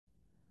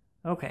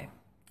Okay,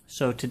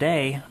 so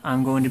today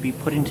I'm going to be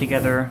putting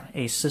together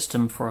a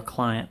system for a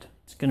client.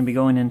 It's going to be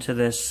going into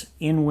this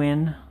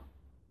InWin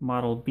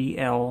model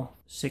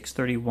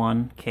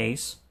BL631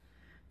 case.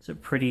 It's a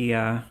pretty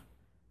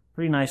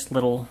nice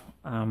little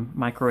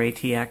micro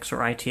ATX or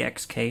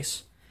ITX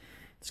case.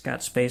 It's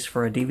got space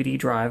for a DVD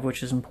drive,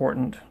 which is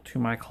important to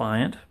my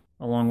client,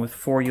 along with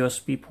 4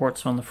 USB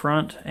ports on the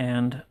front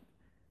and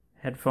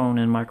headphone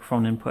and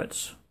microphone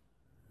inputs.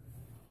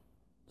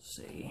 Let's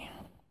see.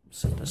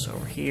 Set this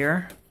over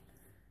here.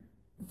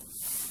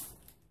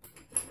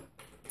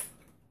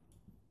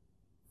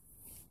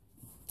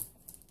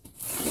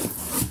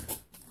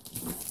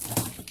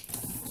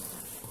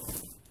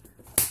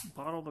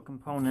 Bought all the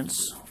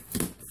components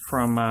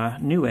from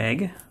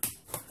Newegg.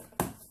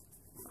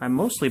 I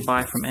mostly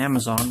buy from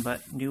Amazon,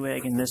 but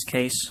Newegg in this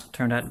case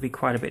turned out to be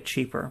quite a bit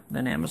cheaper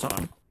than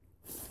Amazon.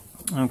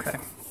 Okay.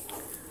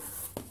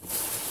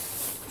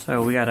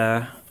 So we got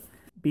a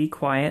Be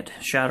Quiet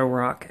Shadow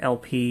Rock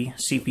LP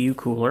CPU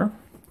cooler.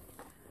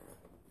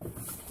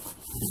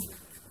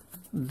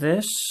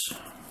 This,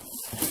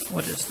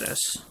 what is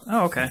this?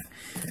 Oh, okay.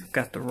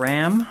 Got the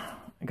RAM.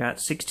 I got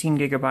 16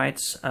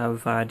 gigabytes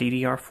of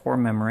DDR4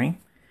 memory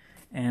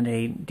and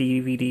a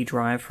DVD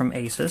drive from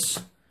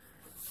Asus.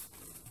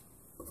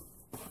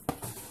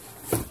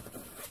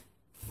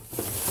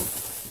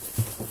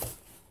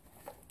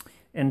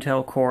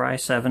 Intel Core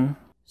i7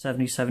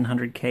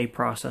 7700K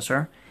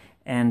processor.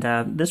 And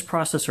this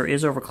processor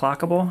is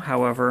overclockable.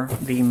 However,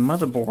 the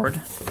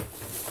motherboard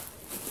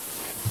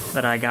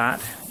that I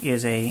got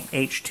is a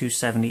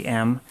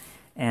H270M.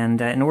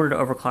 And in order to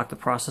overclock the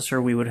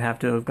processor, we would have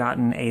to have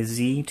gotten a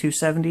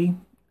Z270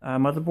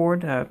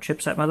 motherboard,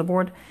 chipset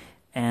motherboard,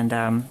 and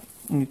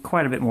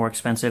quite a bit more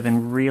expensive.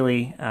 And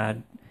really,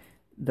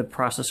 the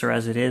processor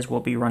as it is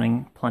will be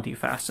running plenty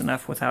fast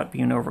enough without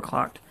being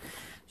overclocked.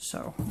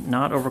 So,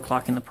 not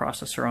overclocking the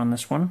processor on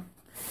this one.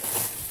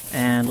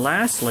 And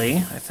lastly,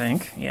 I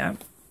think, yeah,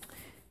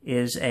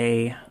 is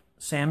a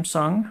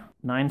Samsung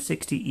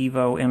 960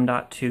 EVO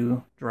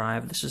M.2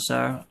 drive. This is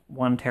a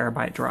 1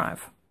 terabyte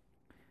drive.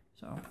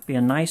 So, be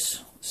a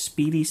nice,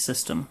 speedy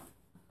system.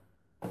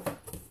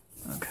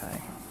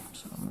 Okay,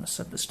 so I'm going to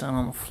set this down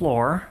on the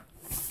floor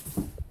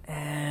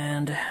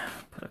and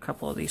put a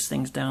couple of these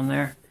things down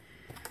there.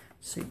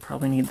 So you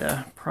probably need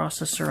the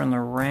processor and the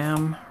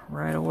RAM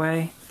right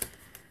away.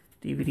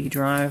 DVD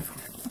drive,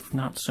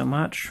 not so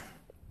much.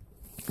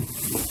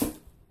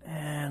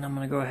 And I'm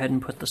going to go ahead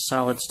and put the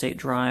solid state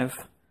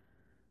drive.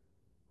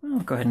 I'll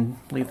go ahead and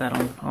leave that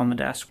on the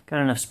desk. Got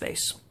enough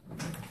space.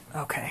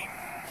 Okay.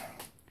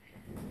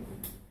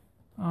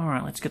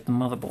 Alright, let's get the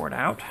motherboard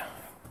out.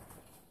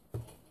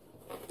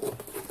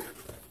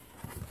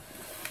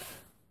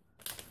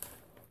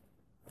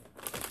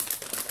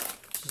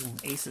 This is an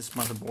Asus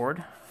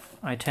motherboard.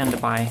 I tend to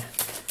buy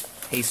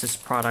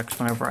Asus products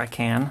whenever I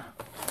can.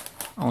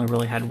 Only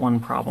really had one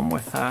problem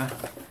with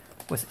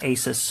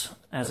Asus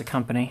as a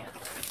company.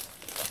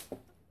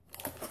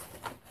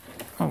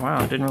 Oh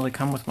wow, it didn't really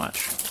come with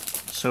much.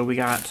 So we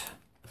got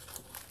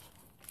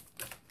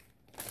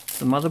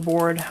the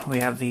motherboard, we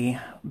have the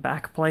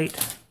back plate,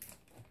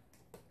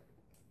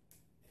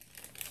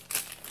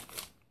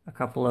 a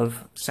couple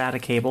of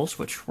SATA cables,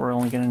 which we're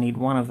only going to need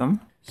one of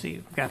them. So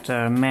you've got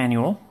a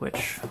manual,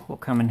 which will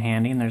come in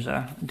handy, and there's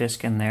a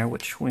disc in there,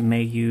 which we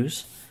may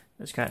use.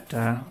 It's got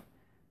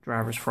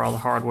drivers for all the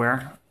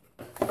hardware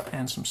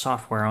and some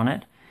software on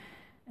it.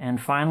 And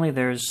finally,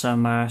 there's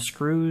some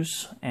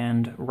screws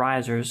and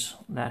risers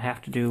that have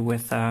to do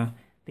with the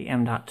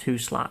M.2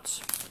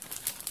 slots.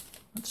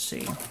 Let's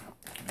see.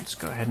 Let's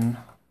go ahead and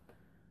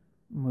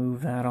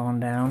move that on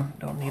down.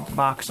 Don't need the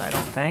box, I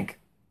don't think.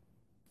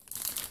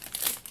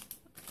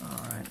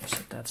 Alright,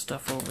 set that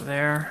stuff over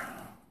there.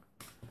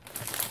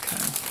 Okay.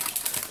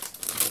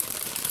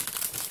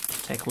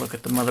 Take a look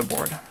at the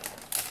motherboard.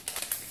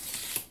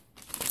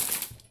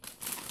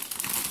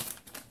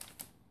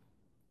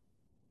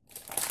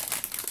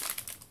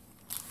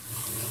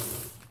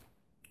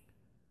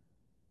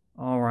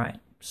 Alright,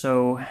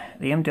 so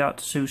the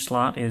M.2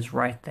 slot is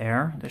right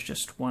there. There's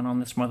just one on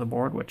this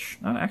motherboard, which,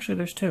 actually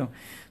there's two.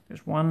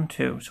 There's 1,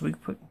 2, so we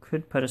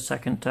could put a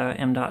second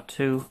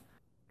M.2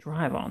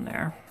 drive on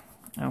there.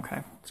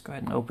 Okay, let's go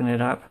ahead and open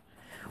it up.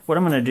 What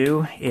I'm going to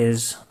do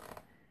is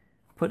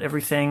put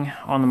everything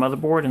on the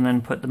motherboard and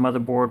then put the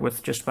motherboard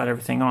with just about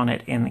everything on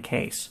it in the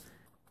case.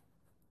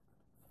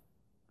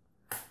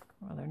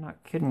 Well, they're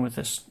not kidding with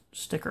this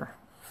sticker.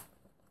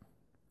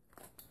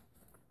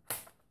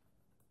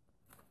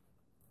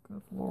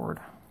 Good Lord.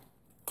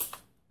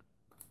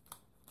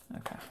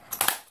 Okay.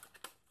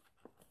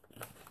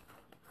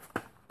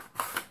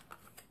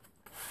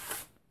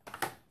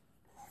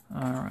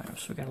 Alright,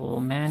 so we got a little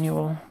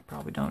manual,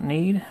 probably don't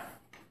need.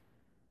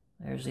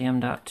 There's the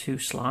M.2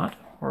 slot,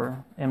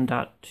 or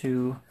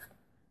M.2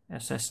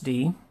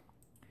 SSD.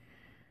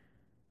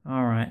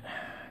 Alright,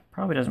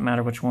 probably doesn't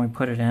matter which one we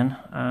put it in.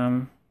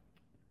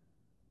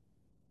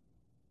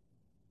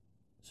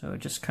 So it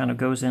just kind of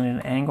goes in at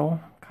an angle,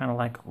 kind of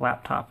like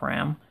laptop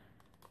RAM.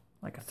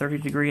 Like a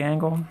 30-degree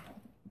angle,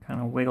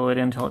 kind of wiggle it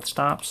in until it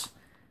stops,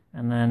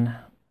 and then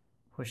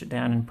push it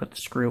down and put the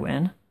screw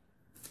in.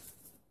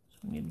 So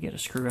we need to get a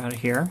screw out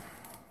of here.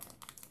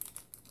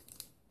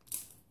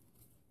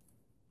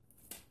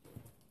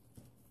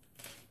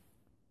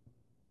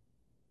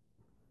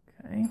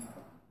 Okay.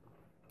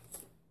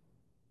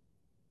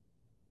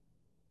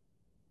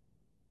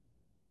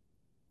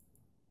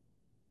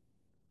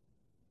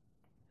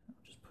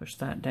 Just push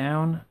that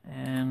down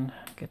and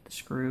get the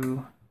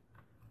screw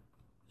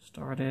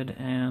started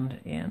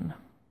and in.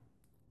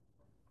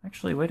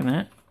 Actually, wait a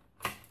minute.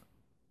 I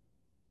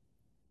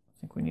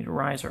think we need a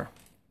riser.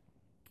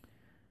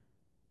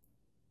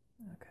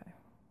 Okay.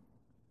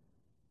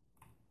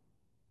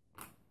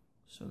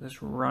 So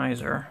this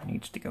riser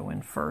needs to go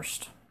in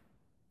first.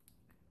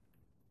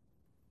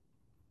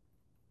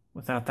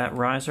 Without that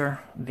riser,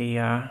 the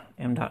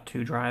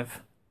M.2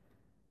 drive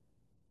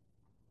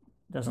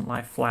doesn't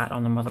lie flat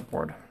on the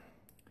motherboard.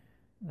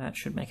 That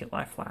should make it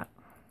lie flat.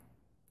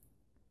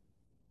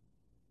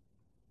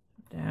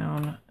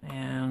 Down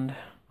and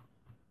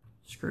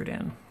screwed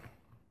in.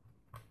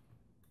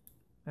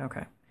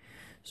 Okay,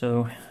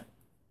 so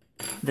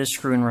this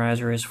screw and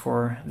riser is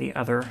for the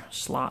other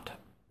slot.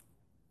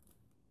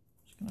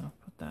 Just gonna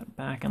put that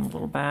back in a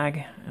little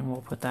bag, and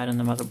we'll put that in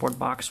the motherboard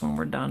box when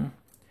we're done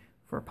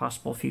for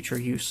possible future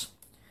use.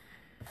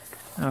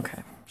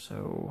 Okay,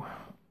 so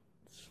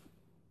let's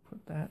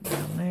put that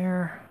down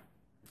there.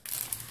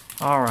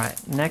 All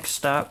right,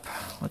 next up,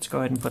 let's go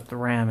ahead and put the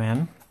RAM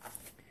in.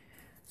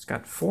 It's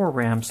got 4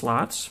 RAM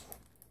slots.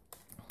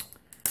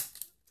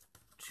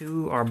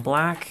 2 are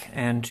black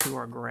and 2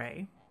 are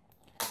gray.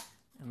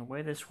 And the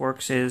way this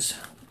works is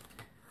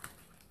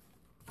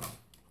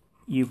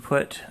you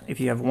put, if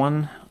you have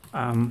one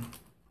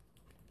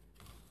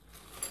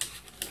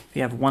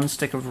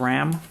stick of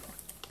RAM,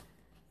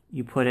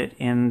 you put it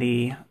in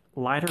the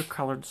lighter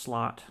colored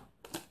slot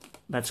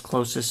that's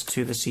closest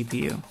to the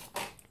CPU.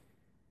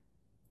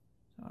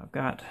 So I've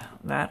got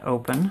that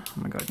open.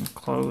 I'm going to go ahead and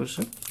close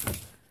it.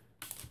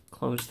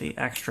 Close the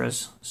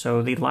extras.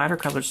 So the lighter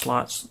colored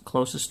slots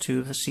closest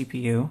to the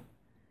CPU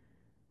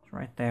is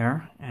right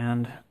there,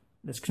 and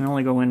this can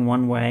only go in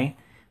one way.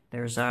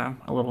 There's a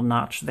little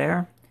notch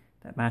there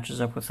that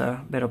matches up with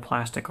a bit of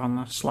plastic on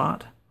the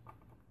slot.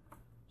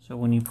 So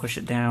when you push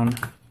it down,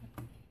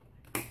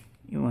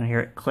 you want to hear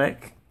it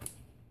click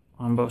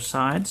on both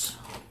sides,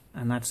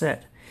 and that's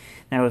it.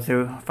 Now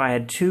if I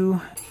had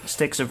 2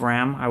 sticks of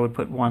RAM, I would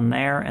put one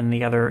there and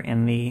the other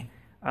in the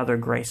other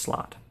gray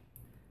slot.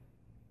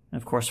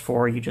 And of course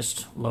 4, you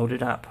just load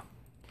it up.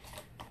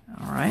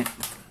 All right.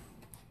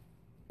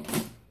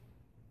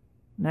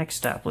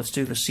 Next up, let's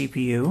do the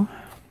CPU.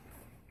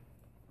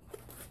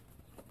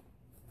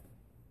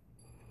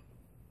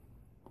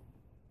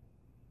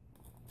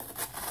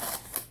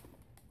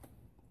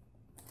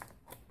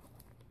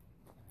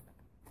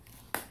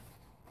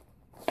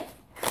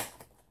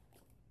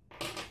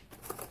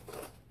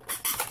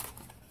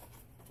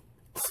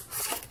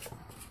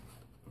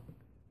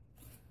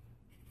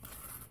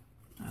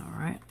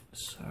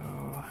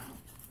 So,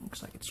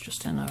 looks like it's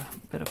just in a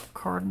bit of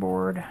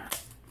cardboard.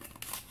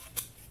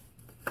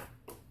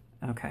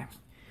 Okay.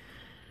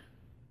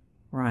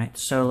 Right,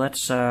 so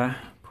let's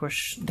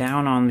push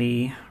down on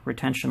the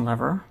retention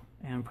lever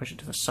and push it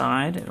to the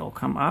side. It'll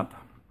come up.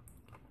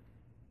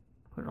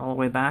 Put it all the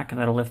way back,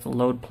 and that'll lift the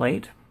load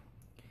plate.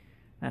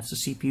 That's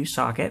the CPU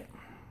socket.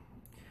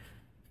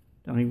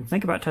 Don't even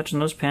think about touching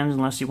those pins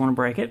unless you want to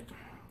break it.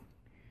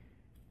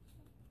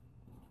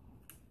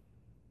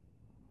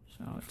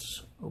 So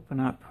let's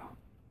open up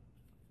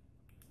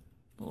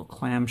the little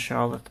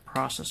clamshell that the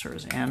processor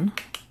is in.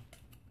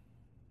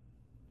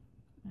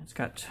 It's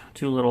got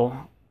 2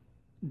 little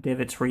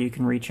divots where you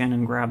can reach in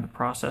and grab the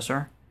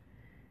processor.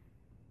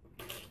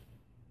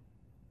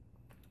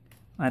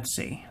 Let's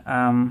see.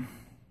 On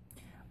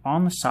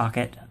the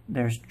socket,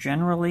 there's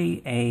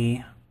generally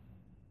a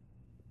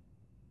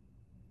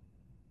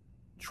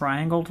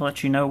triangle to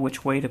let you know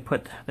which way to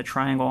put the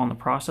triangle on the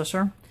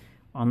processor.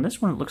 On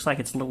this one, it looks like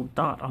it's a little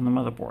dot on the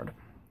motherboard.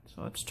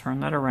 So let's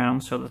turn that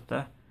around so that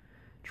the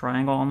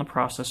triangle on the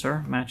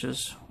processor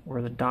matches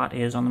where the dot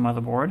is on the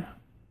motherboard.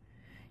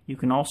 You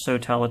can also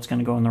tell it's going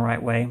to go in the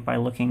right way by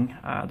looking,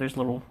 there's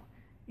little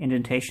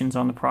indentations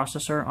on the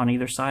processor on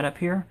either side up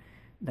here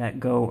that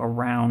go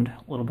around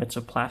little bits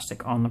of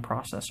plastic on the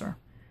processor.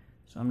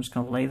 So I'm just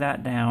going to lay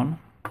that down,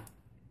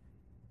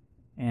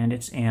 and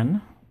it's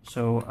in.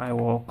 So I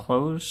will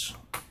close,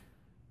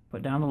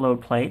 put down the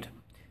load plate,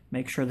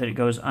 make sure that it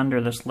goes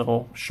under this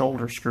little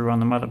shoulder screw on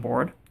the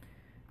motherboard.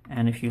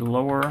 And if you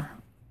lower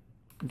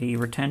the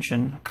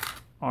retention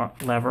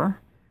lever,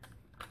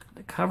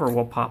 the cover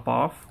will pop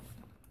off.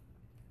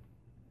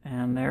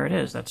 And there it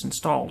is, that's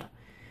installed.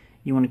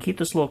 You want to keep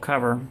this little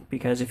cover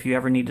because if you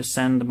ever need to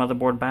send the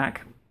motherboard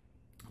back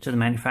to the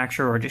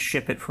manufacturer or just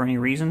ship it for any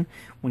reason,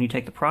 when you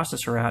take the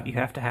processor out, you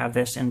have to have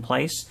this in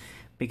place,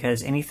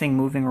 because anything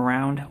moving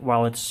around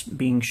while it's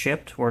being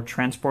shipped or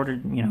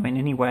transported, in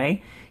any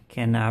way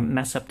can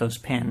mess up those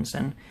pins.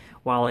 And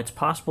while it's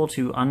possible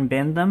to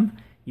unbend them,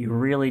 you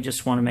really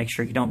just want to make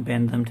sure you don't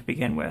bend them to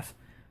begin with.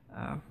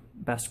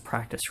 best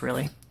practice,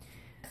 really.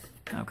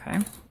 Okay,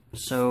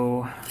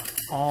 so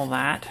all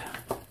that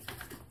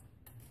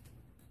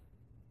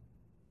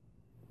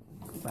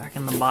back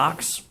in the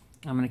box.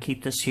 I'm going to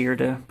keep this here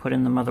to put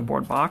in the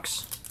motherboard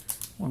box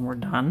when we're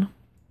done.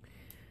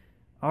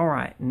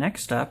 Alright,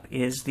 next up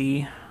is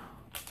the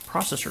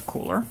processor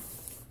cooler.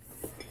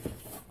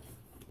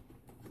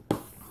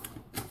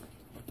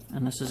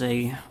 And this is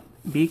a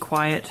Be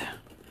Quiet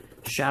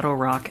Shadow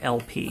Rock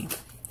LP.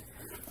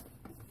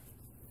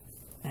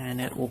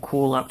 And it will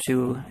cool up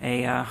to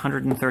a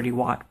 130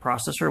 watt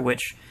processor,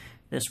 which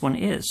this one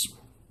is.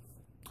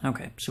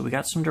 Okay, so we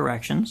got some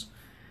directions.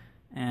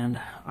 And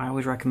I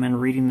always recommend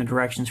reading the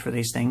directions for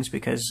these things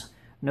because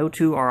no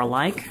two are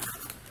alike,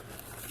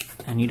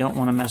 and you don't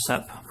want to mess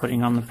up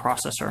putting on the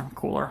processor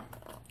cooler.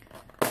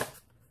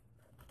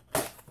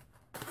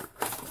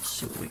 Let's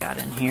see what we got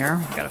in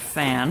here. We got a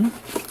fan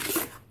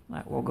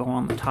that will go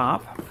on the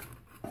top.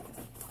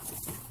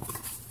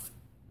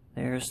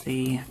 There's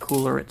the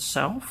cooler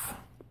itself.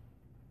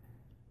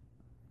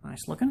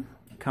 Nice looking.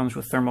 It comes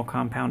with thermal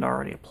compound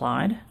already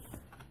applied,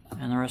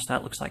 and the rest of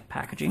that looks like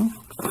packaging.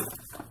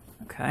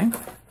 Okay.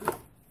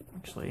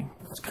 Actually,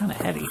 it's kind of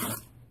heavy.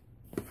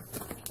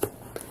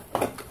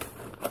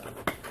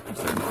 Is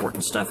there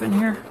important stuff in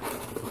here?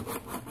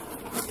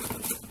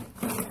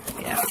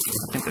 Yeah, I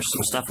think there's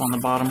some stuff on the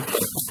bottom.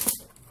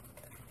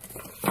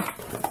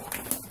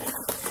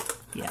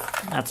 Yeah,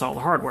 that's all the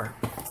hardware.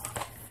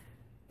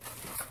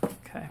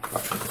 Okay.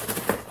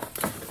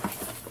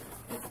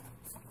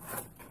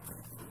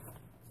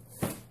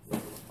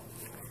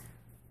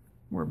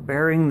 We're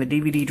burying the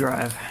DVD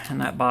drive in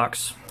that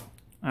box.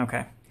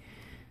 Okay,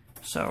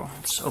 so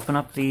let's open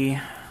up the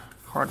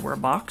hardware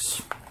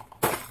box.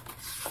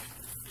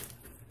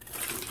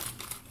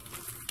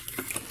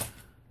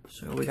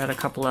 So we got a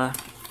couple of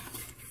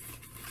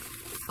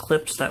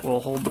clips that will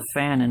hold the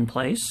fan in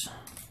place.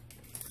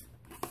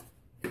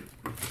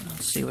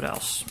 Let's see what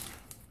else.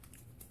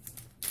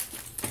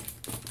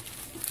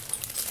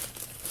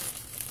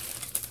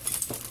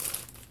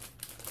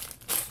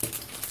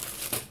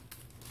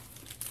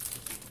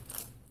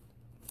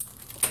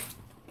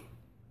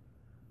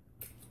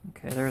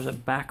 Okay, there's a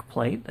back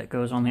plate that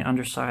goes on the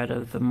underside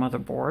of the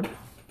motherboard.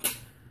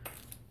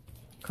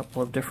 A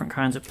couple of different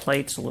kinds of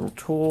plates, a little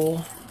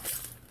tool,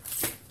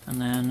 and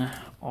then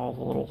all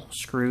the little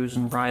screws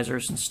and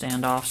risers and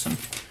standoffs and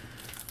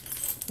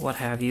what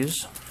have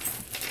yous.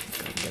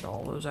 Get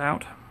all those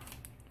out.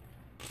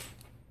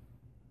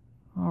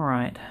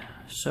 Alright,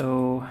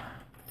 so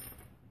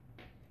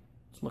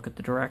let's look at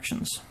the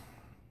directions.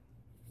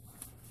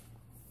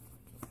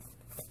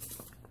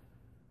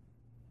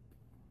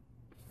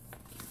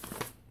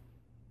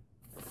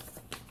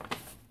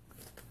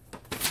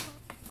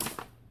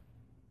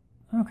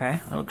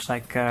 Okay, that looks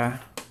like a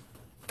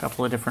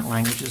couple of different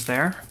languages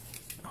there.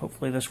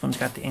 Hopefully this one's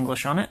got the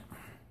English on it.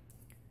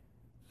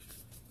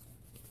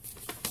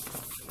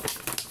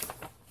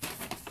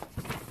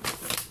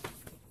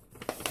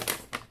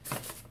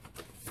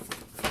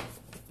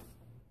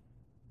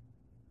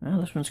 Well,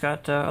 this one's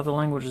got other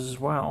languages as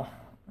well.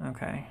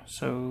 Okay,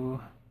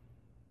 so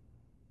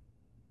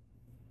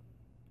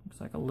looks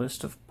like a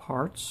list of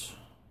parts.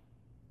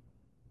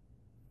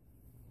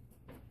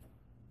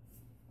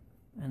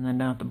 And then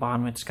down at the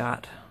bottom it's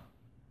got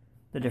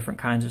the different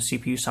kinds of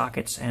CPU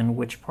sockets and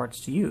which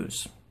parts to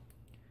use.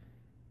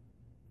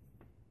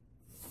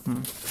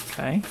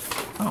 Okay.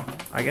 Oh,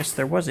 I guess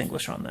there was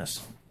English on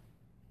this.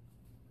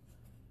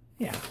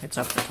 Yeah, it's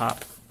up the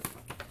top.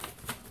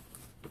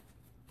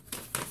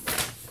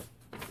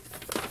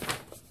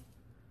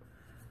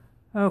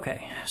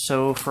 Okay,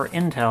 so for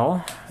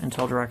Intel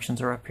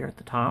directions are up here at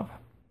the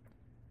top.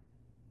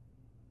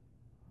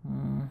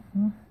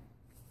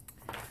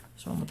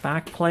 So on the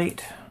back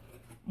plate,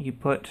 you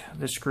put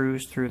the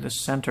screws through the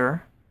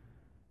center.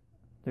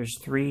 There's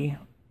 3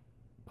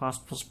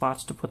 possible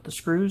spots to put the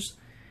screws.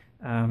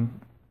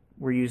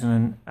 We're using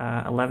an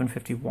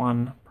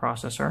 1151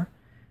 processor,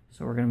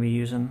 so we're going to be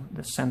using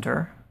the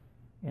center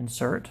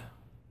insert.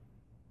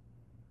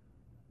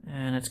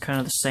 And it's kind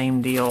of the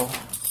same deal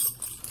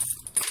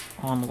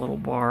on the little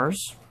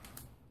bars.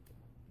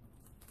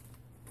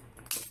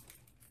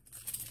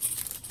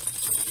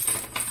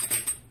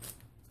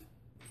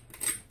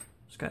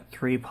 Got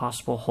 3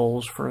 possible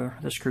holes for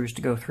the screws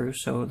to go through,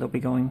 so they'll be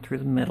going through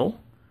the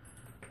middle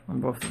on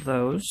both of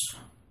those.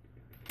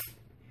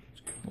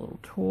 A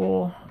little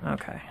tool.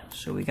 Okay,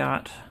 so we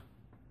got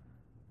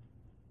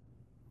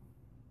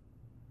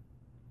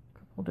a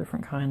couple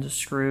different kinds of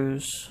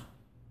screws.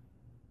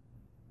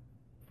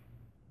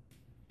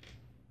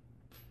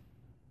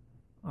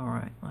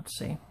 Alright, let's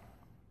see.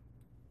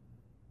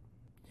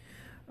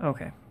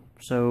 Okay,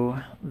 so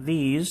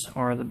these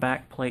are the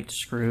back plate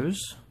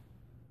screws.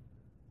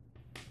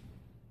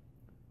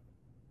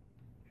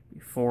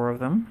 4 of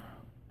them,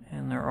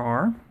 and there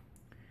are.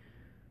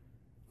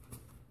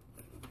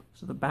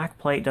 So the back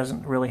plate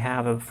doesn't really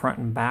have a front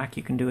and back.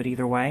 You can do it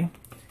either way.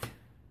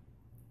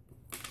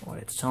 What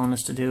it's telling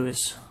us to do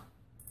is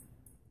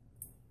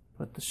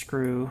put the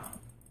screw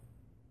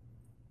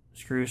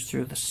screws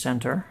through the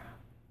center.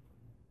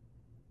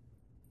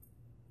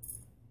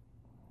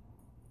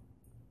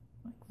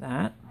 Like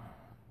that.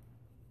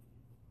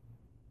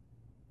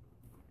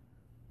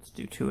 Let's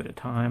do 2 at a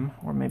time,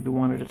 or maybe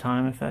 1 at a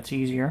time if that's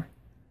easier.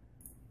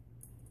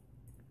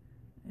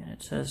 And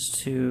it says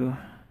to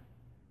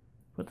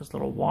put this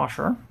little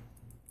washer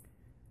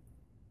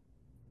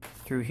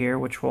through here,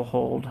 which will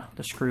hold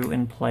the screw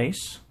in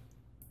place,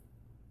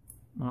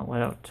 not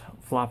let it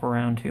flop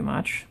around too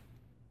much.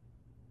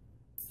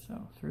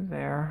 So through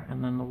there,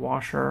 and then the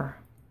washer.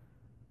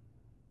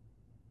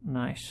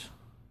 Nice.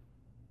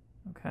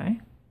 Okay.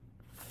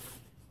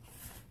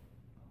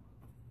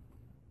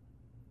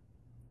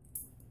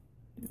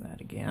 Do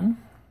that again.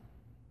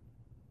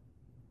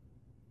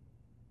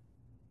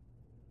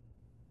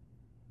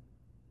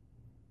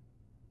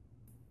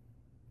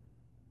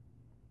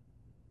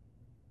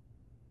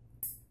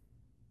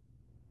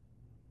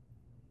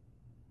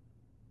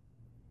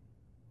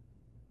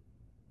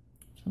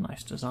 It's a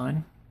nice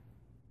design.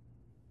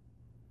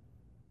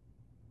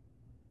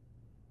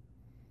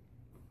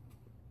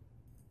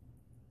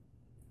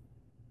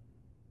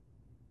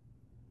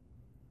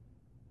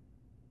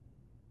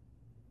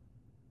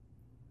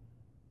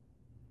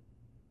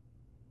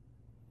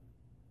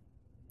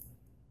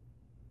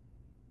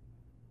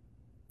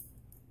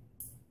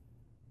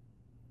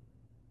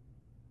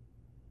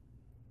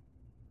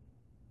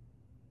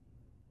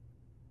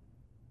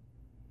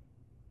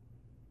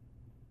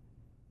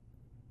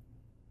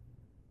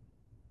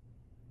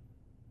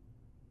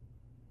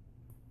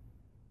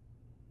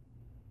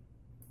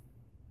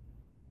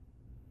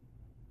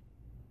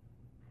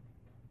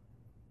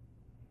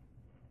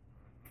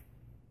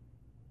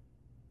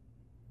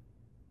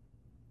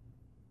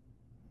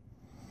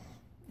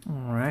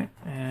 Alright,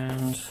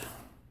 and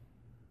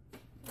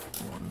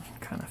one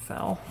kind of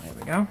fell. There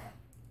we go.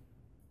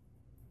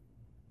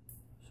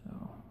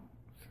 So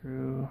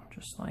through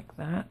just like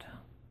that.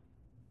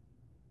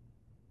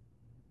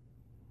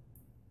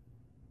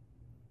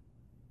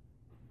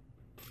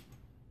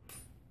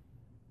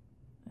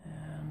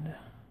 And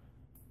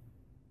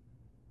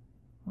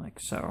like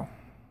so.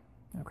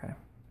 Okay.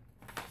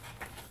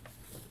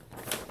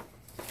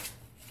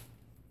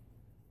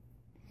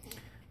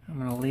 I'm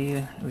going to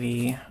leave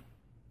the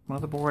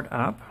motherboard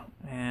up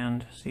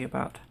and see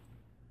about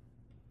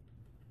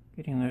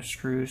getting those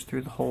screws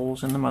through the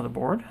holes in the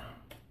motherboard.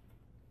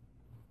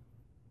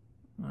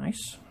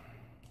 Nice.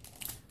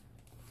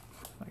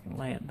 If I can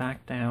lay it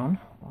back down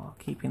while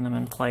keeping them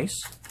in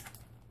place.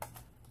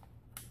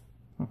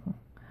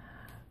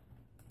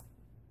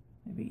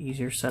 Maybe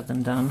easier said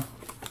than done.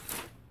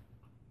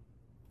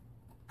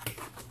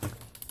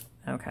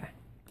 Okay,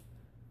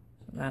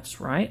 so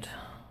that's right.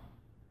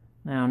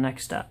 Now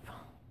next step.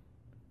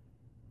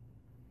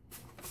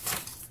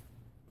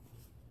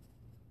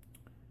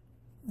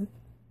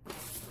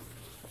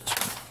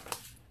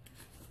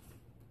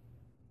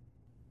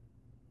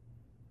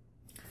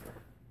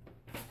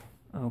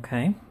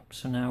 Okay,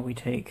 so now we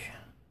take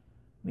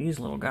these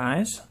little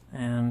guys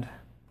and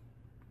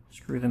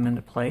screw them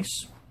into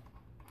place.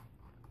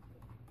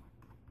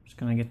 Just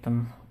going to get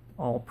them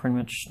all pretty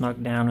much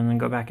snug down and then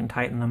go back and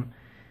tighten them.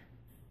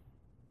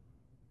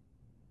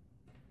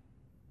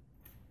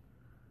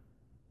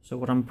 So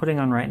what I'm putting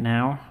on right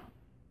now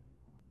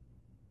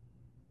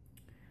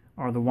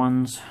are the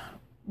ones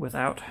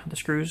without the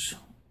screws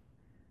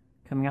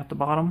coming out the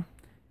bottom,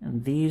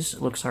 and these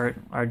looks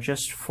are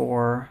just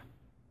for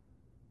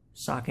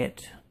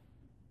socket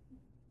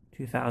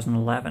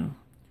 2011.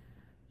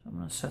 So I'm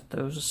going to set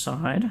those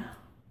aside,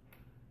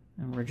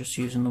 and we're just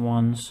using the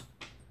ones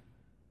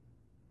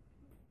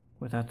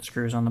without the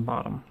screws on the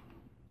bottom.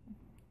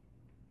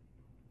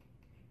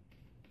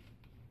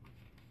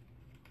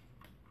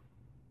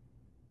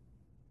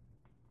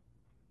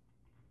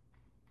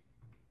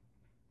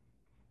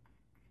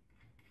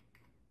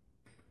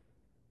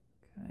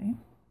 Okay.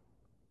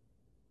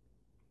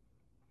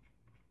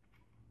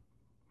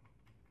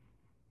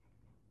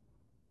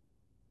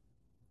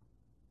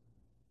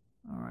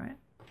 Alright,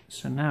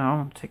 so now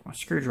I'll take my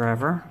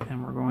screwdriver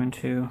and we're going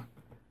to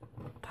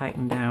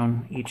tighten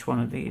down each one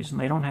of these. And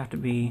they don't have to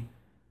be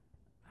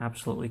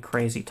absolutely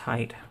crazy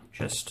tight,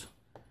 just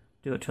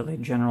do it till they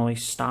generally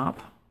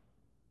stop,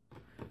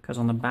 because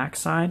on the back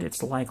side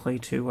it's likely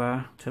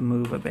to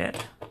move a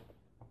bit.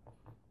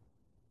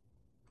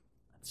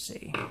 Let's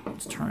see,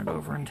 let's turn it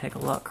over and take a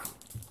look.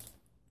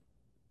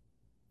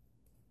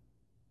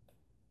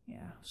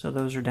 Yeah, so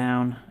those are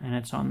down and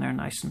it's on there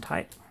nice and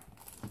tight.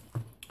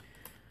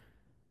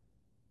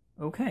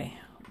 Okay,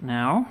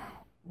 now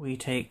we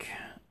take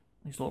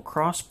these little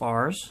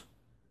crossbars,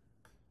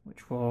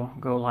 which will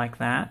go like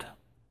that,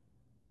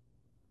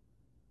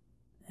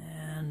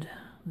 and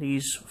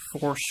these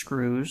 4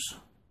 screws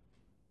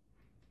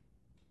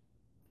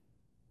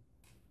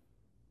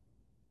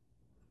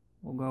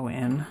will go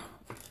in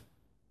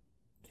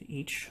to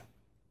each.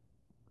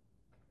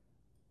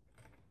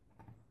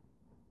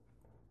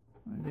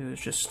 What I'm going to do is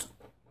just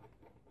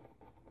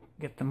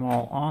get them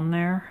all on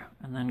there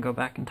and then go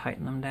back and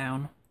tighten them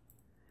down.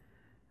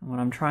 And what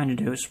I'm trying to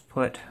do is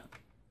put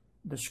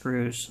the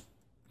screws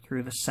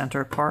through the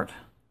center part.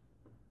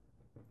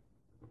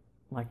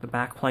 Like the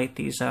back plate,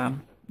 these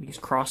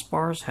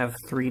crossbars have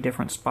 3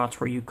 different spots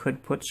where you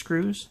could put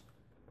screws.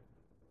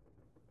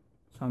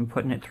 So I'm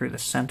putting it through the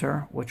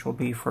center, which will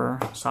be for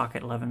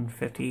socket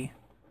 1150X,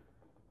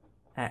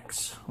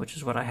 which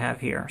is what I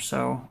have here.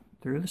 So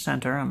through the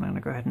center, I'm going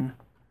to go ahead and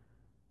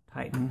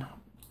tighten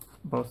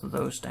both of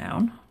those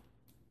down.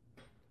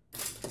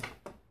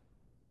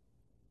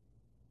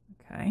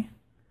 Okay,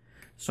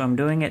 so I'm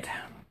doing it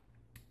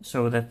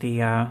so that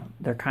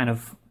they're kind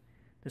of,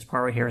 this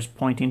part right here is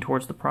pointing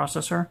towards the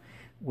processor,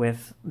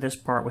 with this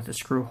part with the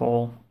screw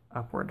hole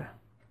upward.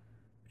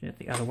 If you did it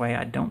the other way,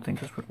 I don't think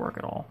this would work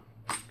at all.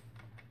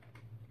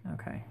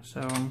 Okay,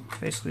 so I'm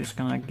basically just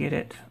going to get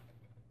it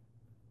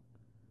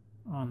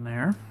on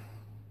there.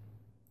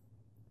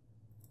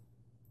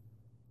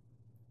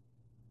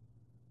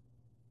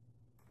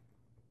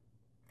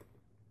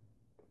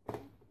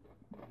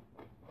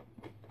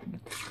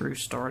 Get the screw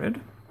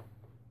started.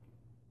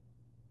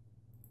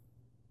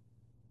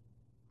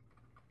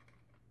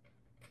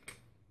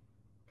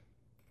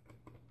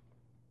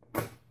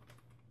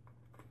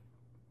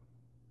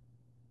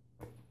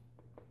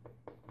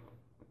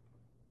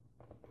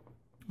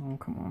 Oh,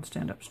 come on,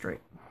 stand up straight.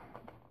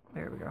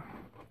 There we go.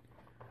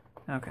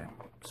 Okay,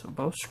 so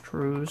both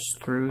screws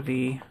through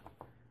the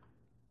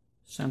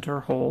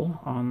center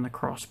hole on the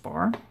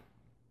crossbar.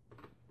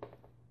 Go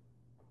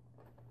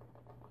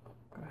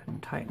ahead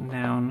and tighten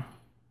down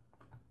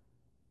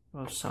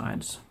both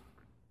sides.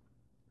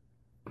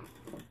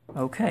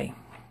 Okay,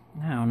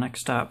 now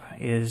next up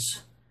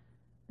is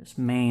this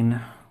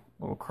main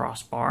little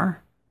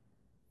crossbar,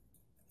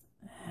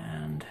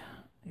 and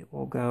it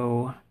will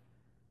go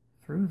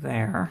through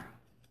there.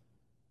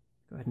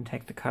 Go ahead and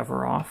take the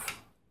cover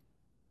off.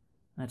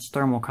 That's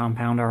thermal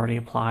compound already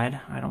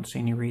applied. I don't see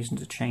any reason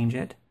to change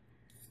it.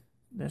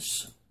 This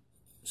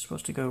is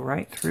supposed to go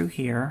right through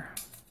here,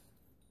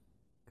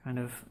 kind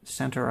of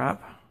center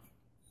up,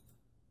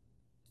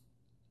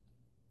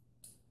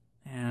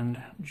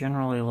 and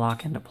generally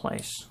lock into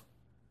place.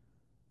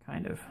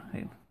 Kind of.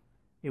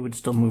 It would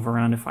still move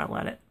around if I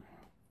let it.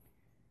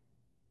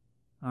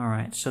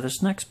 Alright, so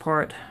this next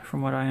part,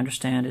 from what I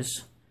understand,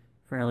 is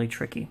fairly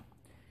tricky.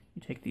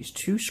 You take these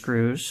 2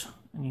 screws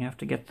and you have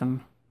to get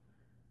them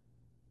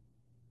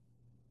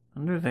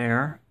under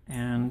there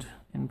and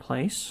in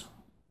place,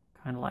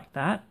 kind of like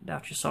that.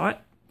 Doubt you saw it.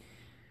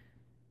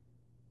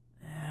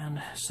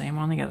 And same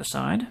on the other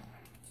side.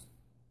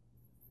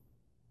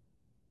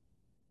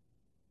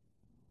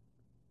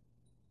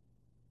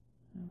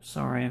 I'm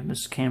sorry,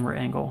 this camera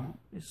angle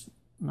is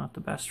not the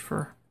best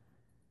for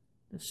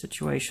this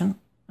situation.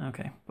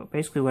 Okay, but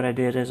basically what I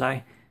did is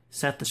I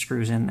set the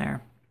screws in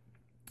there.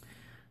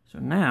 So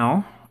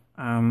now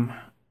I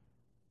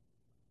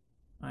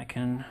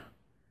can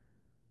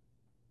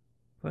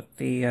put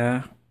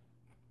the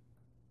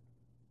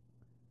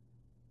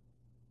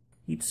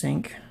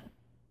heatsink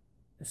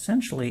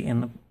essentially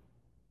in the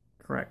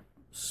correct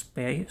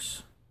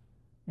space,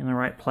 in the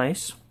right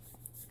place.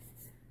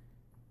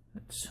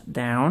 It's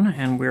down,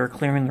 and we're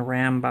clearing the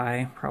RAM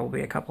by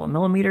probably a couple of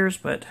millimeters,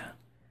 but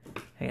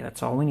hey,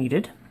 that's all we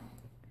needed.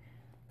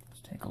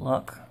 Let's take a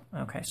look.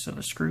 Okay, so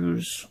the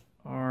screws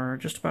are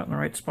just about in the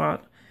right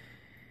spot,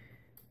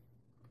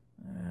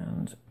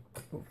 and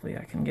hopefully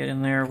I can get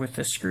in there with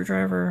this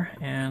screwdriver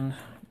and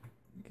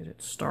get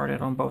it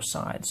started on both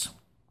sides.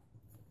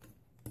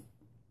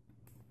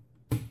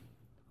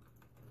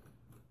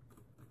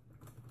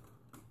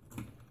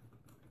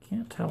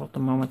 Can't tell at the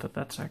moment that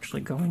that's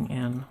actually going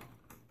in.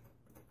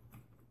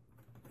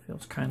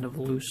 Feels kind of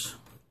loose.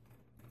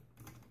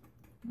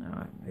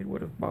 No, it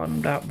would have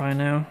bottomed out by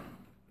now.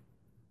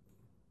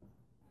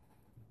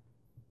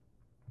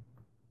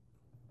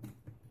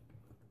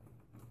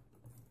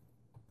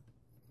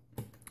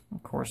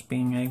 Of course,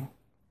 being a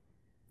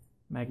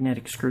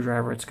magnetic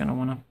screwdriver, it's going to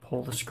want to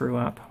pull the screw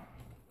up.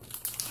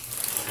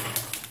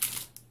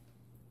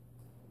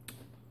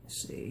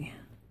 Let's see.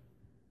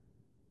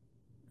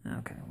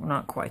 Okay, we're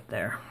not quite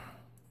there.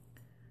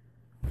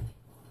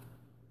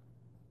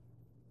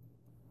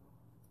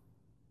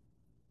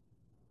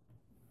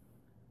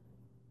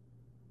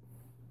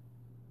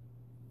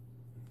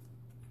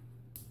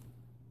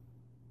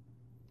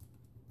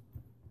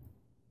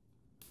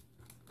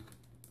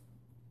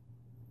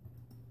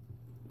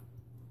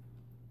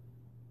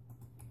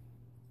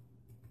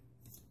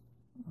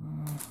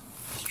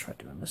 Let's try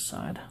doing this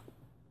side.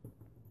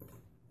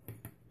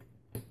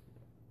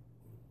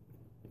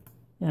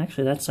 Yeah,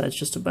 actually that side's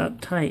just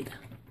about tight.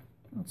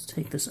 Let's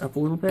take this up a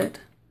little bit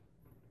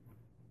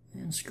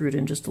and screw it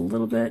in just a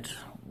little bit,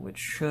 which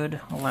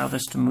should allow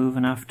this to move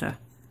enough to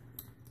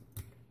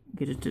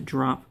get it to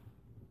drop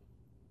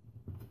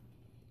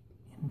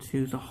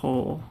into the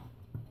hole,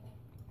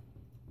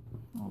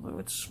 although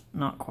it's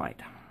not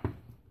quite.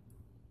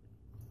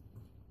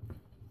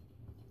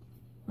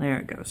 There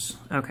it goes.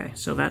 Okay,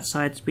 so that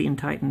side's being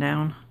tightened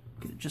down.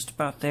 Get it just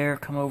about there,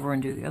 come over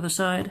and do the other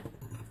side.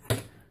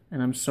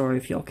 And I'm sorry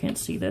if y'all can't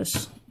see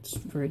this. It's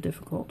very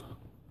difficult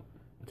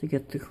to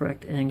get the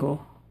correct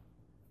angle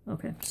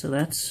Okay, so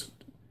that's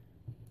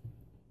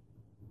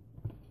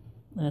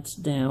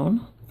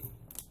down,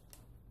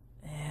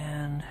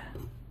 and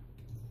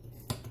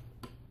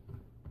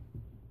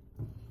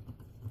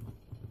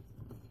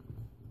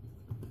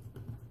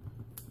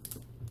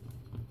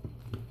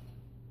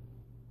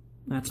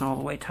that's all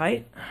the way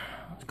tight.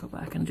 Let's go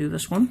back and do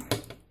this one.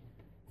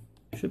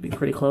 Should be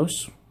pretty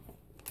close.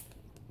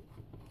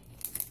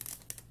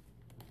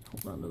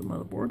 Hold on to the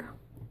motherboard.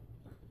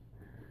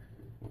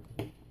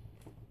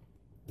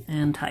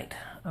 And tight.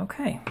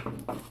 Okay.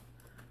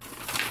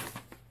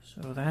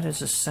 So that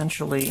is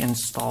essentially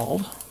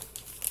installed.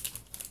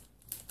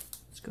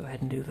 Let's go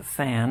ahead and do the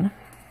fan.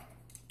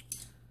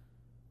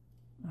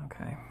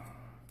 Okay.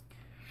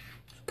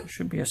 So there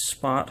should be a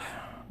spot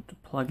to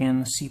plug in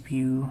the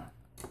CPU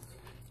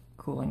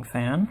cooling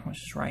fan,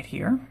 which is right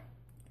here.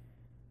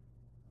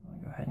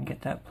 I'll go ahead and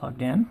get that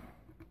plugged in.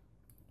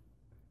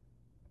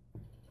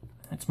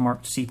 It's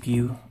marked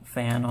CPU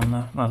fan on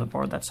the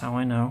motherboard, that's how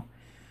I know.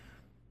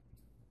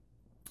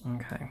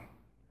 Okay.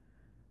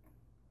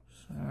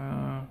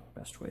 So,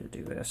 best way to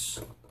do this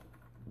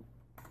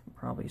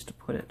probably is to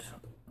put it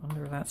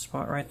under that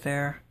spot right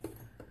there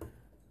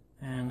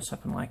and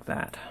something like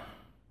that.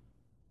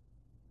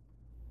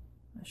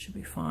 That should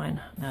be fine.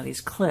 Now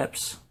these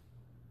clips,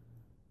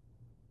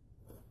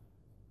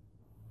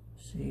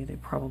 see, they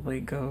probably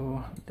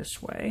go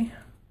this way.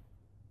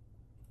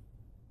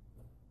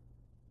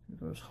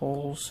 Those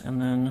holes,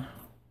 and then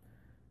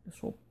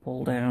this will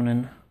pull down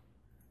and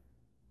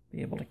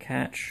be able to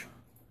catch.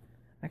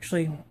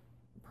 Actually,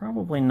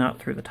 probably not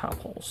through the top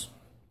holes.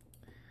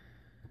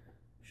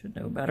 Should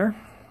know better.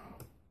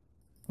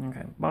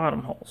 Okay,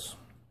 bottom holes.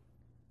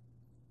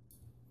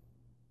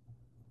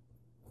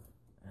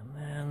 And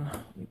then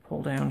we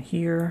pull down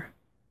here.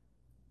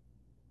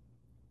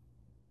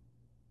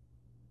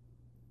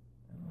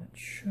 And it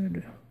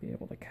should be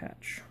able to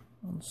catch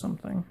on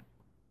something.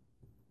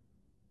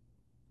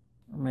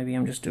 Or maybe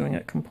I'm just doing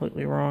it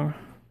completely wrong.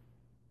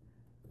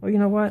 Oh, you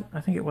know what?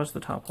 I think it was the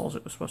top holes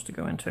it was supposed to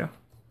go into.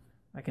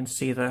 I can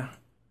see the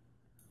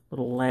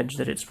little ledge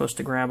that it's supposed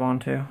to grab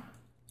onto.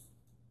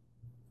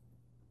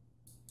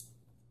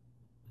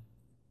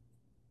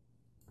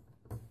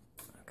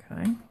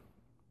 Okay.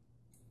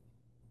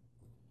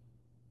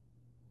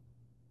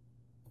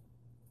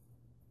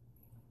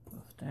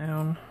 Both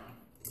down.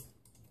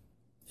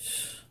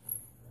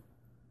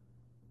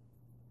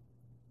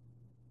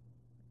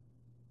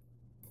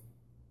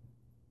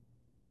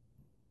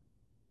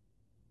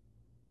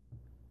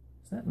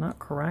 Is that not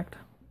correct?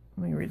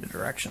 Let me read the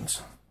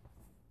directions.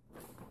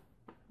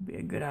 Be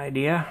a good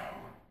idea.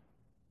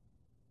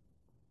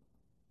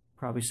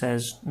 Probably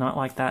says, not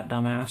like that,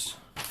 dumbass.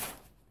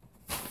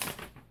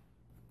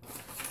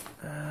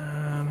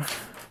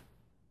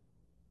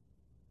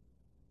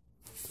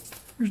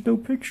 There's no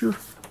picture.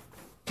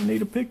 I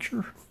need a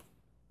picture.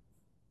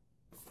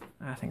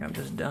 I think I'm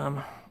just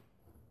dumb.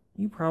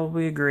 You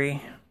probably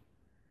agree.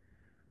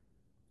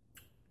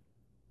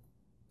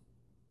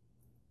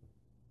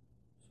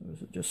 So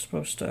is it just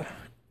supposed to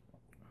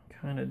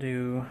kind of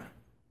do...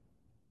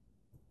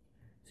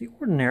 See,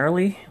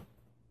 ordinarily,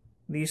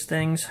 these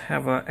things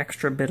have an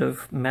extra bit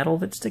of metal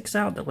that sticks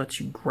out that lets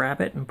you grab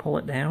it and pull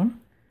it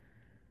down.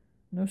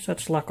 No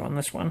such luck on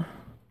this one.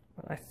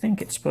 But I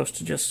think it's supposed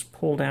to just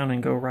pull down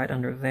and go right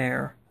under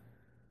there.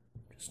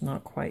 Just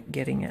not quite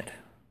getting it.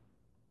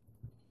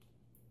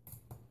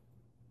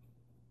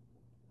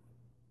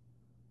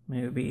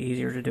 Maybe it would be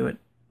easier to do it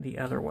the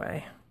other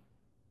way.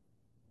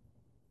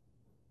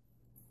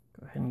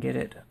 Go ahead and get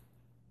it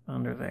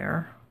under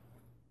there.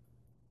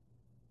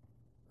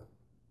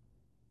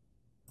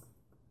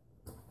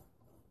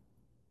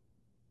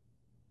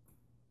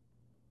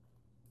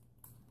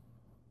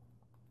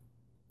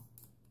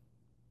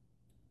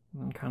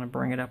 And kind of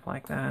bring it up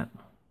like that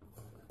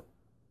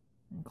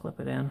and clip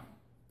it in.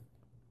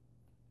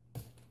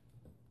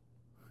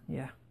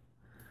 Yeah,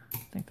 I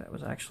think that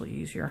was actually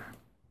easier.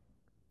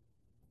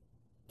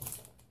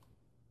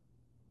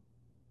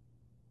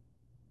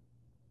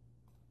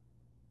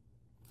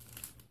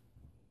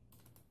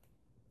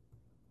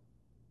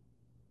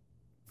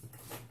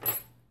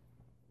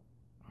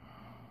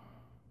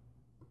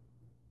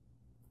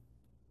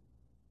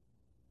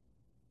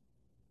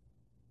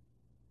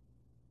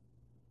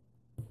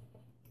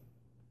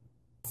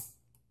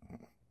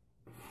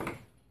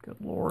 Good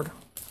Lord.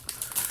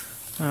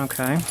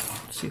 Okay,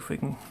 let's see if we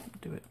can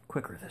do it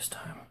quicker this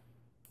time.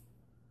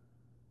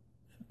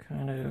 So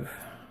kind of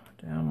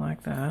down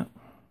like that.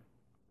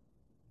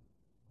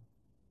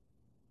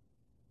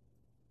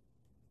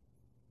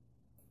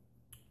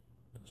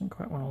 Doesn't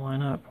quite want to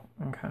line up.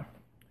 Okay.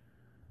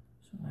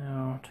 So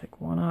now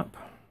take one up,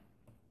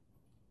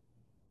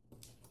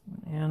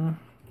 one in, and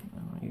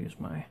I'll use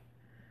my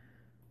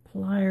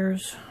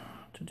pliers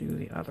to do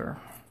the other.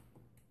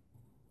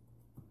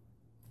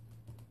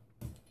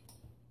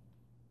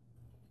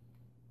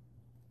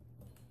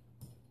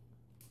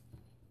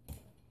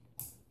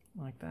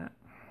 Like that.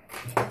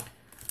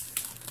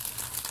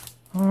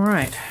 All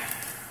right.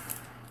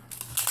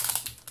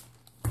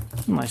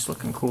 a nice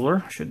looking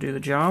cooler, should do the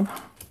job.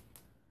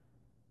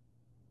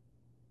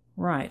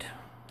 Right,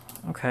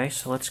 okay,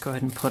 so let's go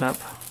ahead and put up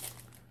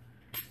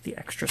the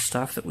extra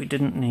stuff that we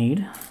didn't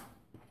need.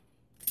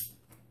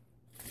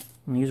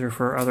 And these are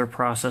for other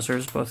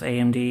processors, both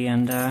AMD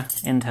and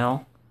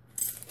Intel,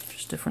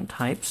 just different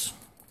types.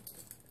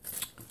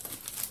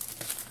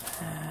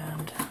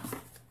 And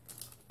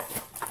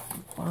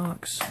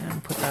box,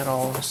 and put that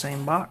all in the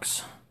same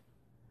box.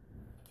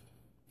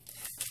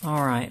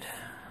 All right.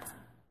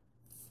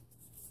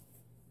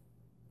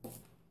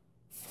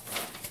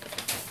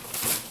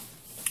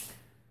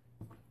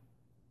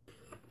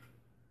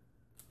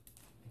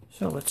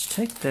 So let's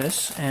take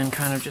this and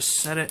kind of just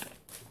set it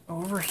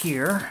over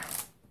here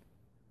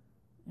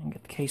and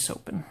get the case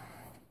open.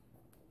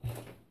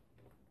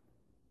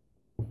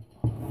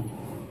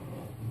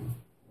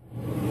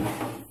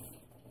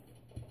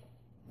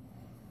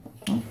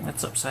 Oh,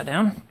 that's upside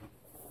down.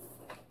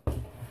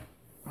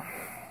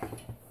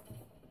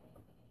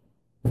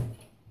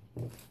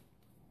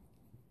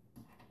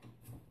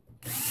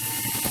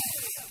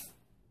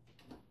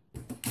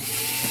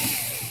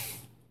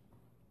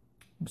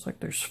 Looks like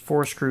there's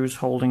 4 screws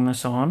holding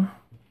this on.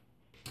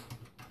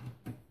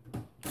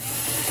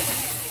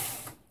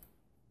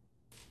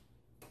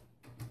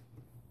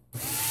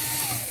 It's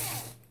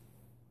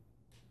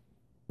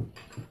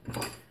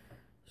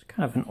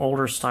kind of an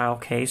older style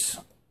case.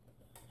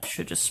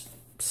 Should just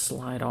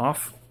slide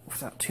off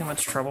without too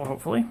much trouble,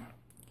 hopefully.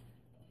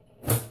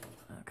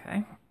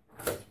 Okay.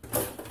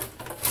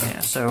 Yeah,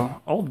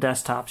 so old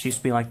desktops used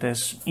to be like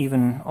this,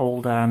 even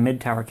old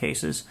mid-tower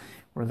cases,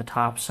 where the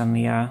tops and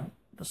the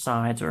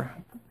sides are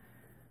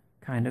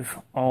kind of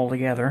all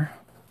together.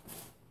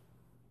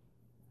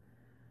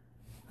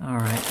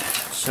 Alright,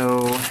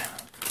 so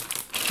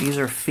these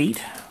are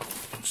feet,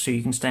 so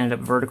you can stand it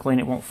up vertically and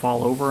it won't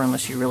fall over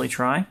unless you really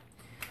try.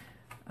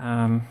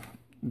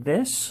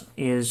 This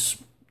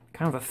is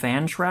kind of a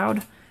fan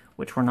shroud,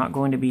 which we're not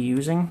going to be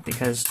using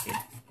because it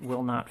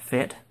will not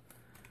fit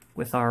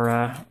with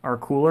our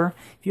cooler.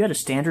 If you had a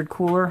standard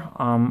cooler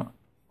on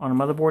a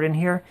motherboard in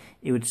here,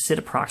 it would sit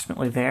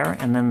approximately there,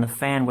 and then the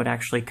fan would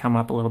actually come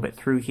up a little bit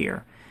through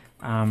here.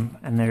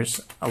 And there's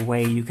a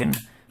way you can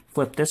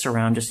flip this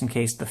around just in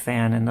case the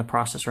fan and the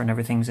processor and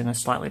everything's in a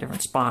slightly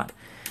different spot.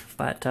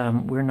 But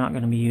we're not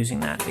going to be using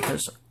that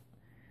because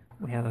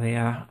we have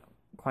a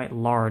quite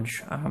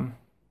large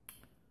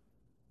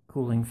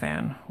cooling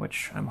fan,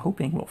 which I'm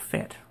hoping will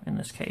fit in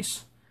this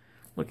case.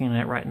 Looking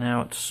at it right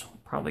now, it's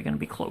probably going to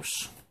be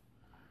close.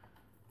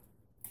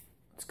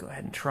 Let's go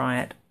ahead and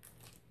try it.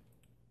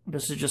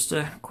 This is just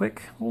a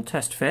quick little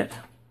test fit.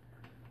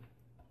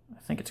 I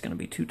think it's going to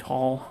be too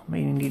tall.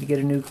 Maybe need to get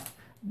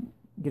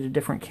a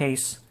different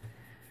case.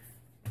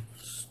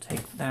 Let's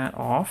take that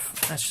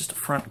off. That's just a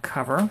front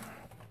cover.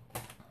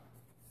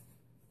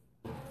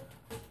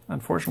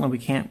 Unfortunately,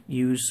 we can't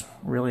use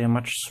really a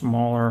much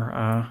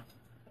smaller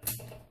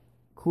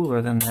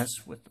cooler than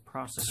this with the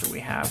processor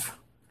we have.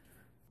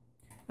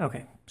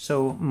 Okay,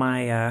 so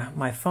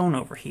my phone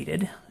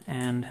overheated,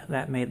 and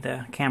that made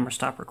the camera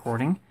stop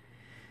recording.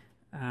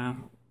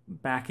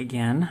 Back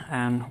again,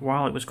 and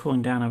while it was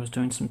cooling down, I was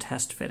doing some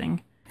test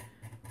fitting.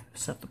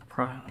 Set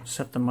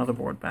the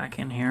motherboard back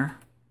in here,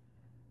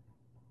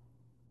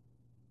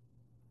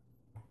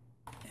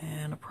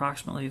 and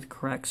approximately the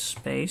correct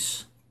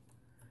space.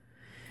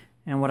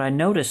 And what I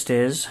noticed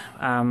is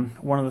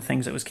one of the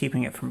things that was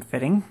keeping it from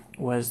fitting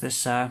was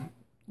this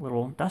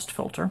little dust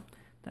filter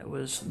that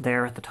was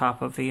there at the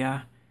top of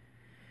the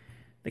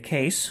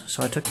case,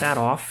 so I took that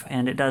off,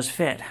 and it does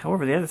fit.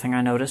 However, the other thing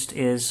I noticed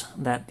is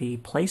that the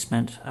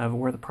placement of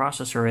where the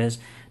processor is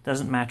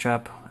doesn't match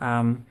up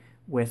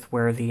with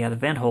where the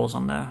vent holes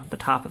on the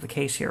top of the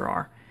case here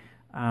are.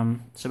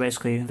 So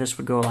basically, this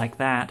would go like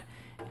that,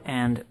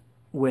 and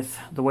with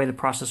the way the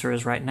processor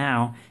is right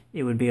now,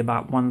 it would be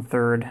about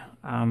 1/3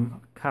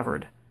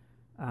 covered.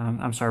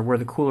 I'm sorry, where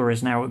the cooler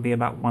is now, it would be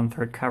about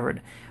 1/3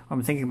 covered. What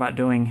I'm thinking about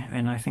doing,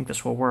 and I think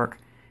this will work,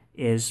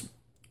 is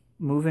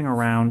moving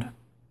around,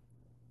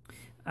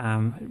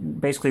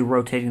 basically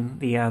rotating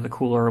the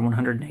cooler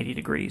 180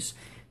 degrees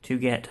to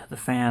get the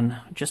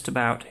fan just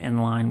about in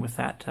line with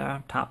that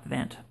top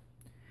vent.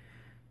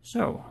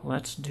 So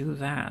let's do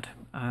that.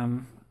 What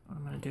I'm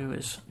going to do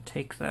is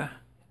take the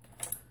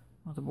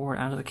motherboard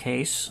out of the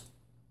case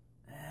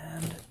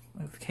and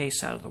move the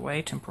case out of the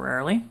way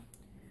temporarily.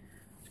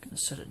 Just going to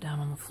set it down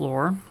on the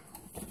floor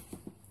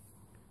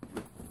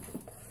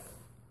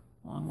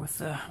along with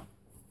the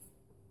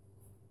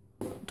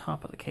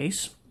top of the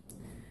case.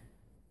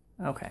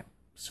 Okay,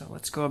 so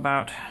let's go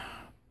about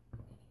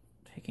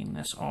taking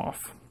this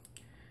off.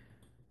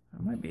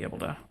 I might be able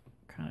to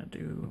kind of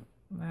do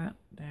that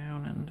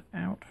down and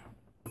out.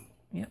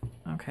 Yep,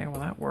 okay, well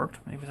that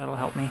worked. Maybe that'll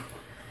help me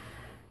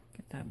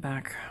get that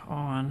back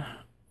on.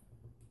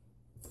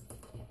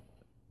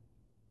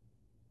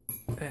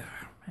 Ugh, man,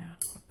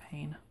 what a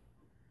pain.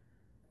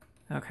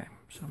 Okay,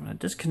 so I'm going to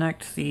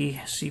disconnect the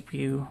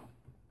CPU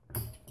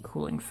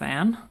cooling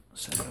fan,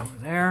 set it over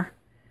there,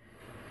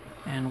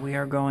 and we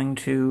are going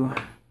to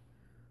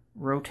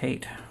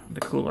rotate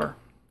the cooler.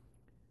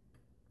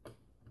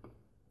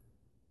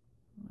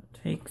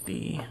 take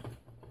the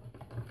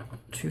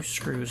 2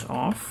 screws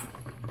off.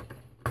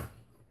 There's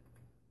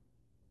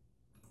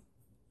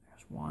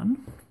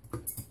one.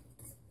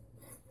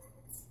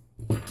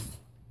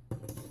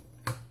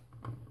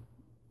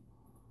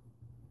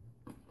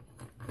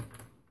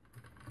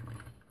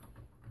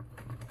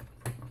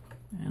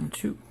 And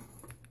 2.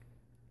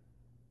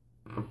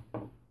 I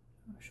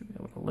should be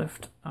able to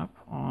lift up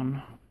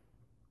on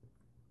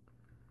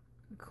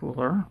the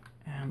cooler,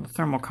 and the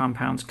thermal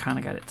compound's kind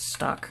of got it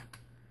stuck.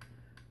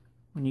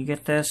 When you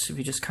get this, if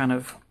you just kind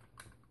of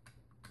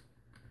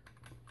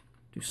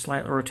do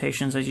slight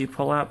rotations as you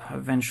pull up,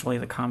 eventually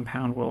the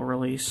compound will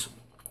release.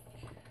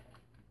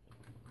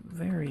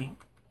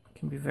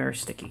 Can be very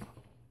sticky.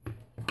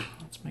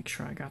 Let's make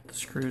sure I got the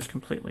screws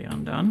completely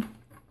undone.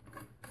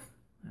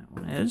 That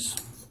one is.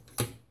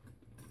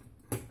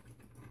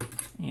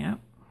 Yep.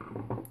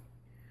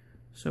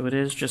 So it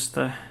is just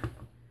the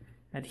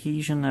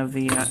adhesion of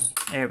the,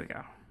 there we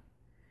go.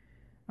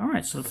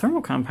 Alright, so the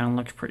thermal compound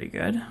looks pretty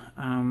good.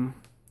 Alright,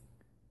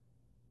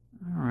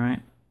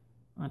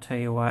 I'll tell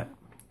you what.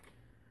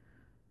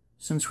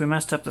 Since we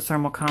messed up the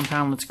thermal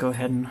compound, let's go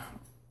ahead and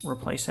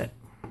replace it.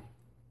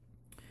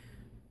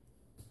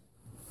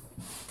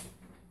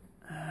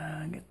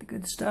 Get the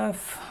good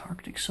stuff.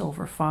 Arctic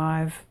Silver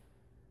 5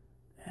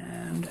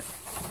 and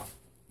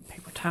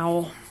paper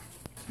towel.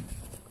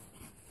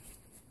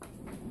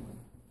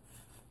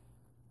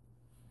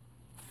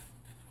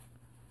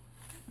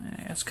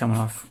 It's coming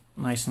off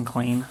nice and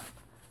clean.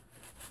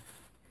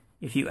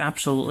 If you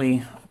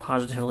absolutely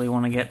positively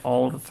want to get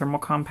all of the thermal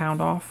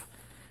compound off,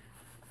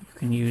 you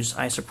can use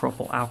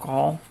isopropyl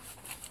alcohol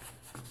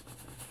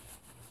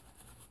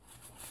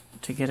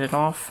to get it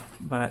off,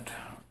 but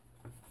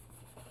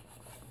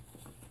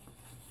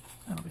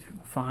that'll be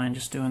fine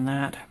just doing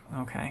that.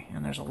 Okay,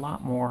 and there's a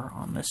lot more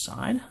on this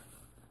side.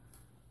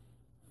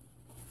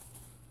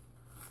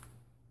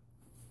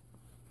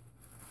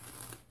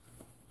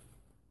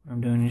 What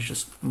I'm doing is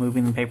just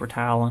moving the paper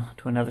towel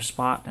to another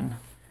spot and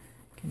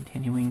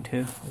continuing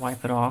to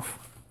wipe it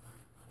off.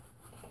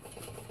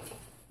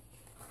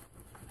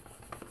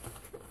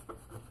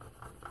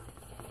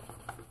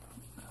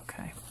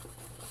 Okay,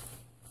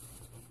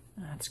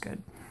 that's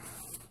good.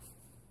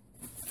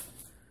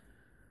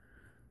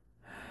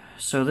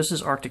 So this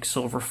is Arctic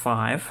Silver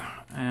 5,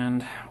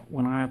 and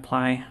when I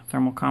apply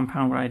thermal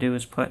compound, what I do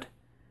is put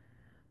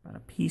about a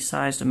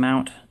pea-sized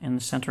amount in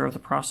the center of the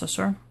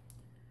processor.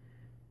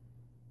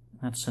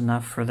 That's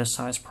enough for this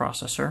size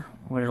processor.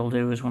 What it'll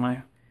do is when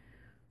I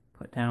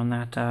put down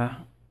that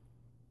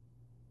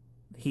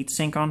heat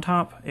sink on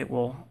top, it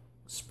will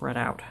spread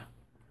out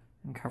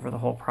and cover the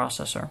whole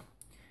processor.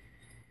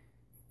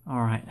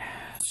 Alright,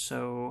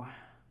 so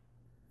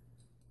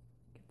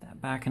get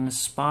that back in the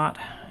spot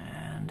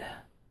and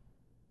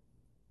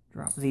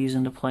drop these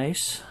into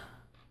place.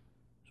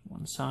 There's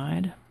one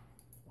side.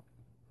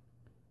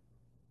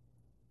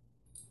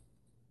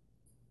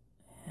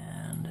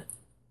 And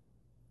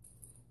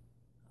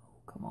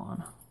come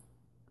on.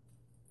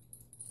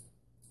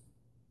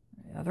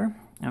 The other.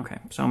 Okay,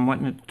 so I'm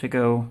wanting it to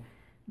go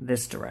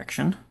this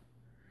direction.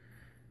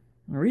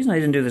 And the reason I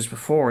didn't do this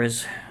before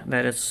is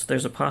that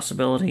there's a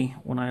possibility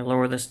when I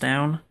lower this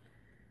down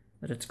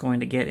that it's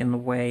going to get in the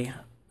way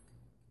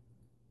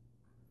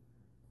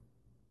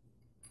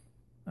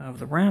of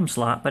the RAM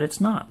slot, but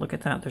it's not. Look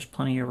at that, there's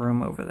plenty of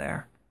room over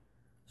there.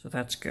 So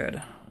that's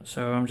good.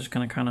 So I'm just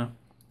going to kind of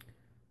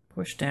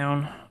push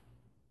down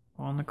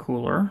on the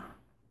cooler.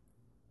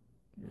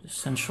 It's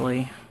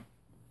essentially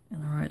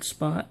in the right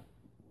spot.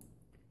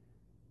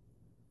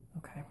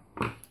 Okay.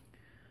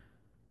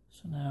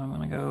 So now I'm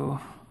going to go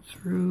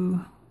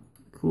through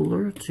the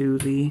cooler to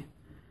the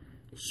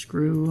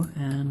screw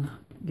and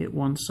get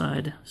one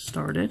side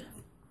started.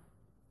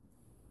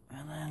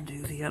 And then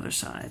do the other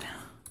side.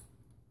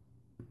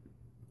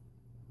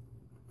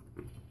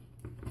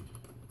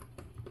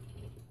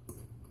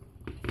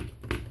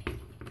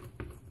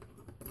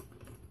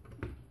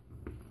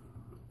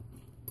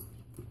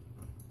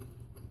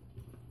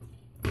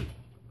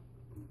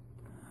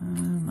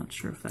 I'm not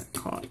sure if that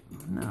caught.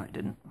 No, it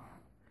didn't.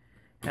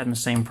 Having the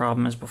same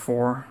problem as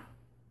before.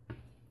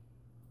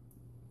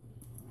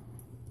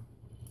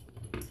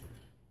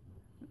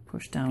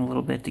 Push down a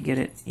little bit to get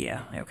it.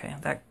 Yeah, okay,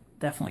 that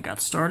definitely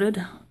got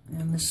started.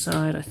 And this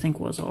side I think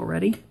was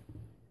already.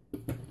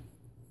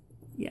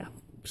 Yeah,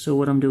 so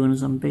what I'm doing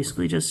is I'm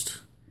basically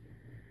just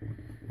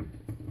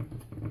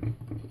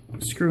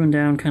screwing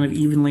down kind of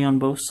evenly on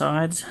both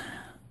sides.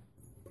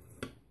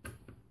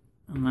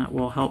 And that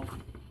will help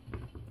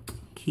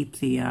keep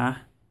the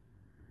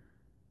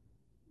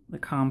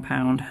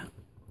compound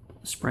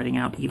spreading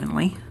out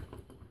evenly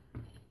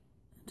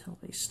until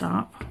they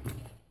stop.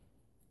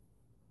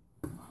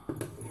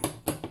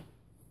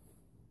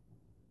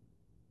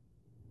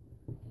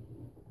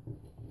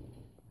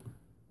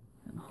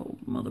 And hold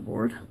the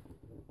motherboard.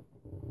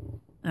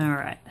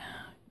 Alright,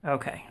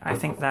 okay, I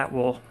think that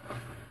will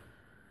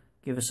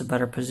give us a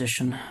better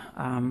position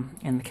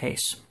in the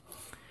case.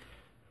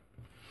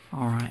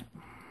 Alright.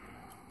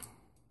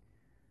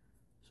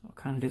 So I'll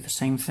kind of do the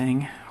same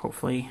thing,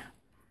 hopefully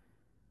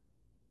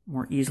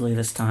more easily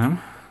this time.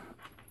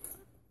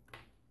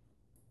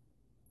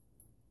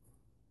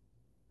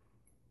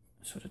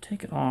 So to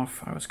take it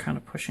off, I was kind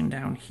of pushing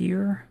down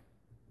here.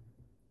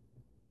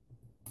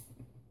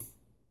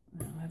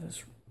 And that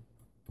is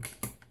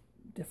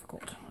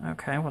difficult.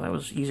 Okay, well that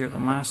was easier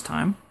than last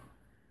time.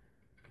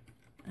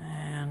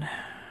 And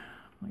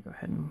let me go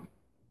ahead and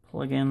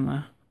plug in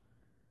the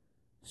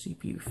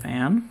CPU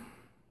fan.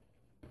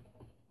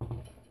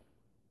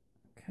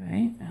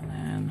 Okay, and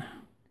then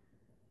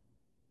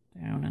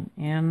down and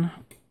in.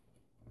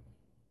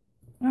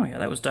 Oh yeah,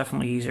 that was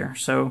definitely easier.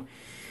 So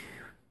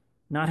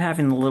not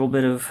having the little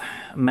bit of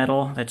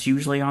metal that's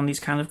usually on these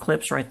kind of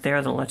clips right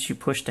there that lets you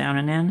push down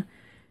and in,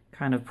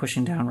 kind of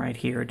pushing down right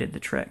here did the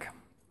trick.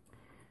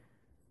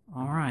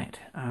 All right,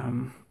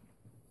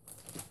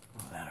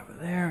 put that over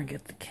there and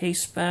get the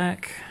case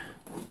back.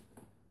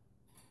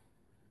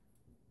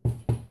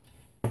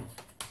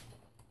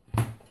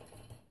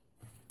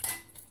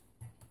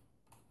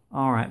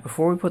 All right,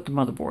 before we put the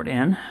motherboard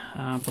in,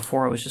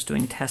 before I was just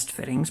doing test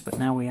fittings, but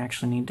now we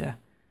actually need to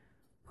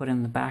put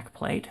in the back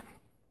plate.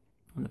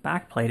 On the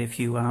back plate, if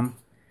you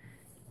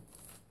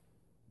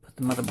put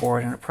the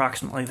motherboard in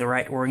approximately the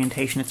right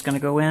orientation it's going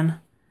to go in,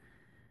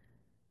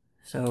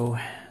 so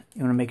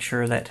you want to make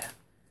sure that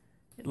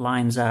it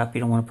lines up.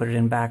 You don't want to put it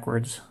in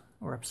backwards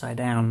or upside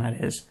down, that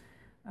is.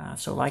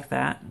 So like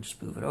that, and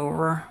just move it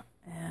over.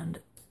 And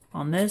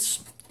on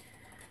this,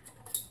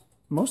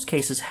 most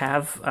cases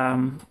have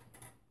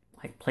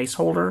like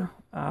placeholder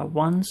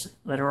ones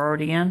that are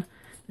already in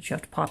that you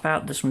have to pop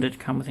out. This one did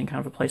come with kind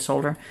of a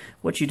placeholder.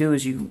 What you do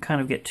is you kind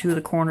of get two of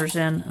the corners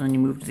in, and then you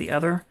move to the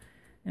other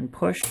and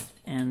push,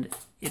 and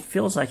it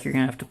feels like you're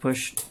going to have to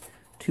push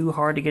too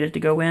hard to get it to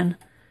go in,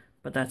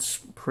 but that's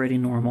pretty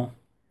normal.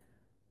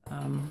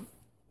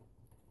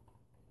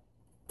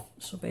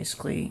 So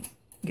basically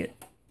get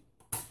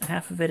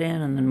half of it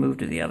in and then move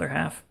to the other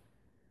half.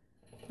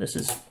 This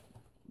is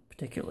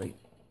particularly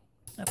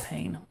a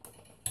pain.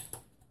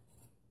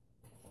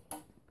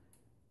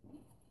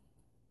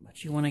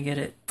 But you want to get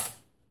it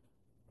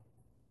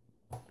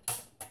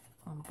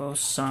on both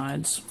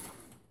sides.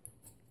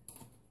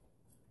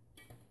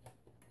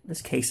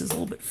 This case is a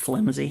little bit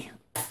flimsy.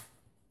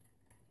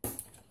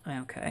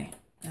 Okay,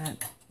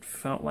 that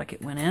felt like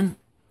it went in.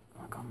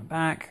 Look on the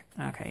back.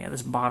 Okay, yeah,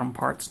 this bottom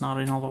part's not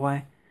in all the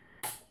way.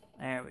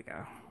 There we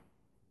go.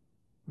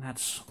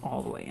 That's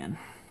all the way in.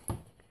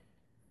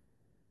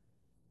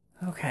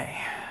 Okay.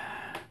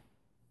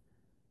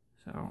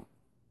 So,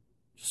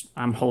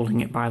 I'm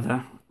holding it by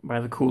the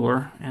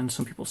cooler, and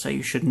some people say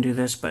you shouldn't do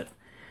this, but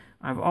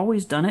I've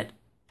always done it,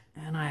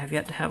 and I have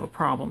yet to have a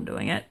problem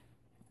doing it.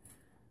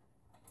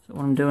 So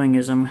what I'm doing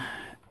is I'm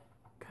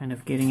kind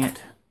of getting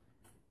it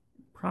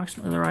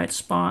approximately the right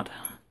spot,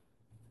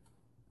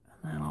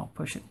 and then I'll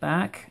push it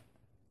back.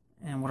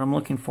 And what I'm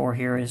looking for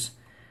here is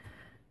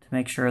to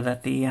make sure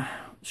that the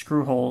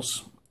screw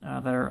holes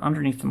that are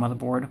underneath the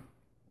motherboard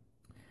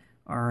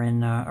are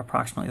in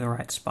approximately the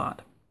right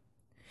spot.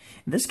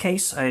 In this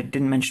case, I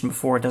didn't mention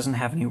before, it doesn't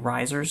have any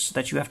risers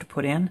that you have to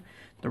put in.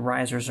 The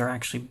risers are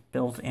actually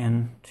built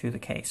into the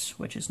case,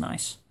 which is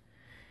nice.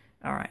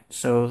 Alright,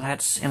 so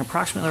that's in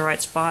approximately the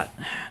right spot.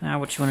 Now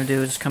what you want to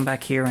do is come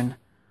back here and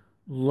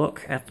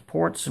look at the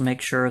ports and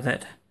make sure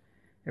that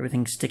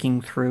everything's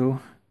sticking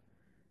through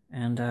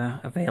and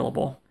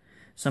available.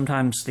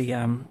 Sometimes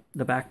the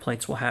back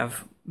plates will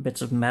have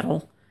bits of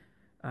metal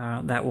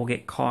that will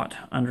get caught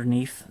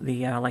underneath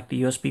the like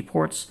the USB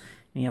ports.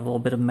 And you have a little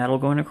bit of metal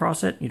going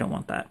across it. You don't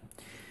want that.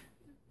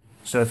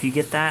 So if you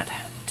get that,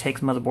 take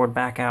the motherboard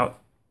back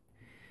out,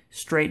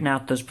 straighten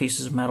out those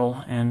pieces of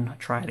metal, and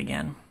try it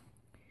again.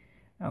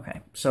 Okay,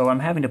 so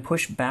I'm having to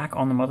push back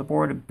on the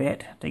motherboard a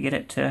bit to get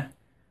it to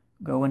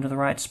go into the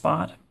right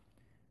spot,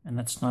 and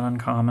that's not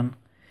uncommon.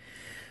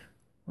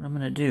 What I'm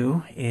going to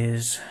do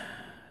is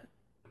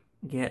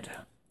get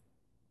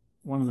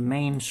one of the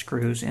main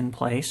screws in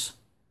place,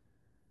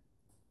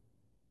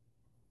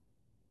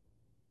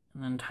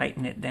 and then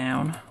tighten it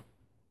down.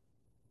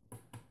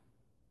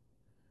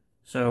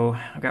 So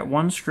I've got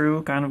one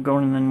screw kind of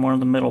going in one of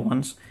the middle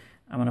ones.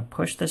 I'm going to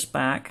push this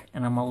back,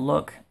 and I'm going to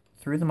look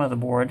through the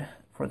motherboard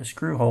for the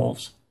screw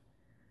holes,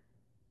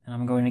 and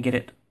I'm going to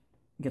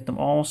get them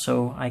all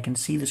so I can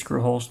see the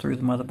screw holes through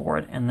the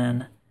motherboard, and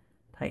then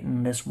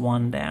tighten this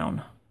one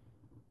down,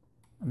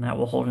 and that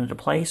will hold it into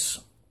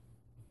place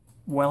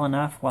well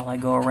enough while I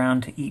go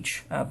around to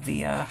each of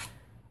the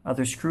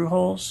other screw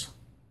holes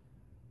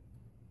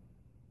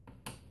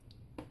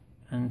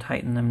and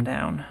tighten them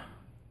down.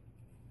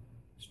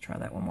 Let's try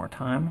that one more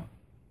time.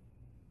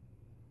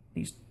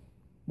 These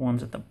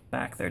ones at the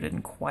back there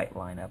didn't quite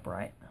line up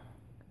right.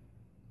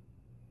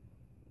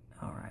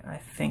 Alright, I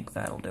think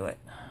that'll do it.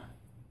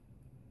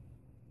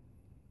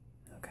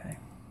 Okay.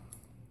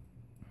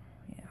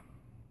 Yeah.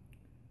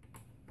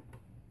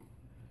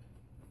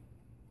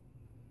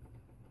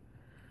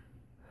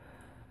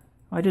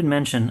 I did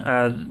mention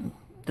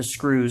the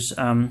screws.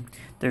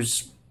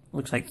 There's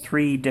looks like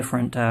 3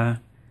 different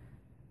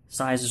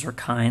sizes or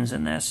kinds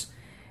in this.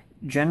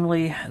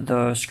 Generally,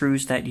 the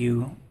screws that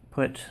you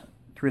put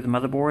through the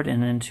motherboard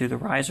and into the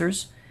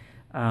risers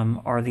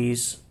are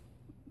these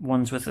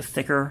ones with the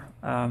thicker,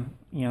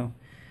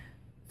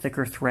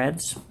 thicker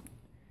threads.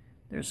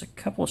 There's a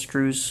couple of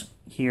screws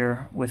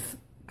here with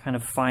kind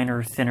of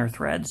finer, thinner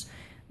threads.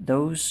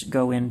 Those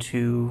go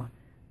into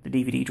the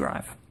DVD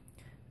drive,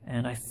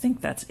 and I think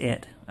that's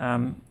it.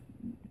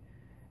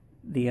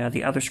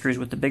 The other screws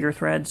with the bigger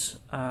threads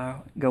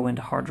go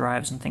into hard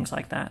drives and things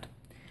like that.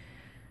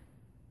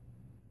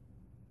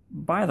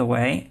 By the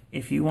way,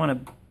 if you want a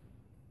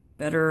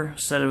better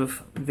set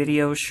of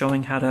videos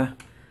showing how to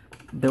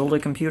build a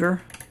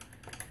computer,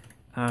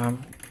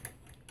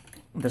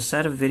 the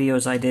set of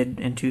videos I did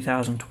in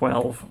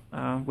 2012,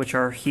 which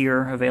are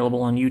here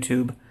available on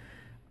YouTube,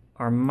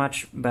 are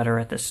much better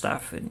at this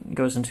stuff. It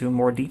goes into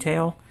more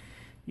detail.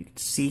 You can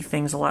see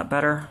things a lot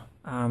better.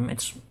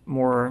 It's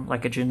more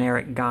like a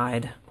generic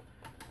guide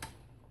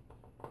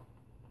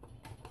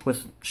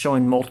with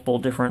showing multiple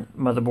different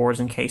motherboards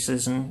and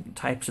cases and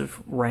types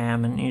of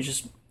RAM and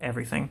just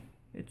everything.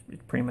 It's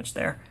pretty much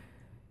there.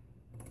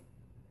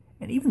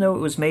 And even though it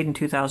was made in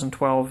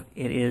 2012,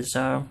 it is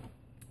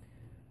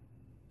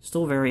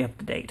still very up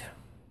to date.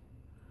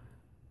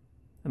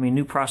 I mean,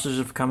 new processors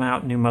have come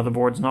out, new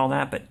motherboards and all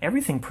that, but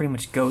everything pretty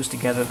much goes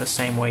together the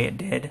same way it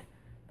did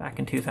back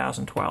in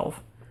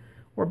 2012.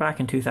 Or back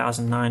in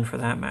 2009 for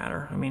that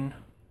matter. I mean,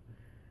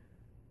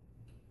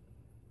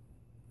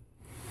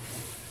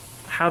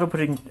 how to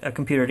put a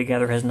computer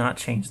together has not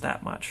changed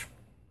that much.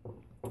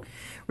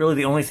 Really,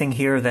 the only thing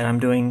here that I'm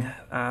doing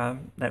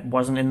that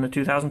wasn't in the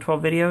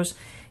 2012 videos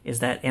is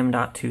that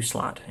M.2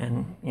 slot,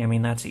 and I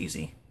mean, that's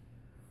easy.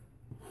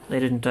 They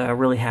didn't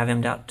really have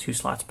M.2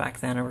 slots back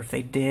then, or if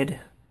they did,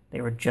 they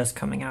were just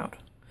coming out.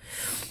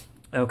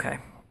 Okay.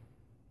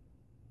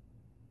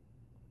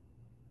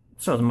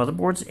 So the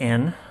motherboard's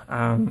in.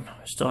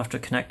 Still have to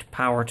connect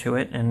power to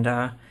it, and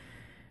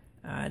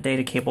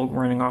data cable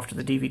running off to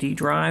the DVD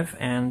drive,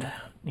 and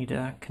need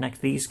to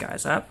connect these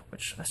guys up,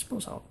 which I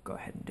suppose I'll go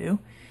ahead and do.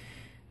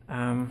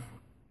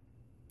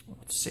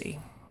 Let's see.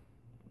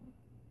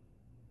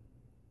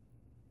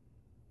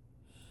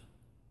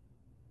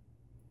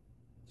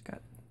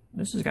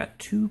 This has got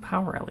 2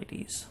 power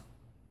LEDs.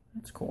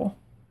 That's cool.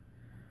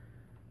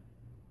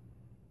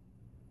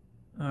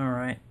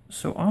 Alright,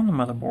 so on the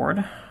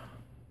motherboard,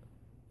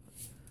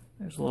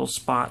 there's a little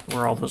spot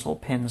where all those little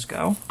pins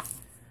go.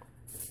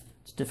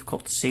 It's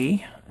difficult to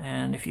see,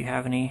 and if you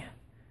have any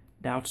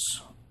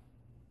doubts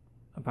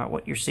about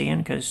what you're seeing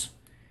because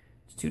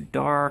it's too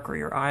dark or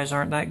your eyes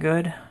aren't that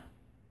good,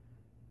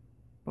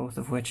 both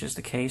of which is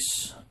the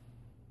case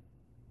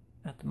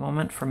at the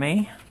moment for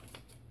me,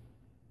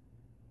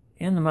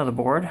 in the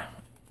motherboard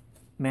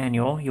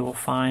manual you will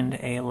find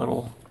a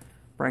little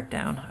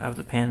breakdown of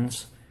the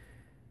pins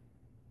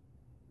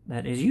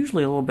that is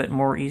usually a little bit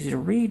more easy to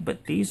read,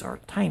 but these are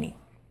tiny.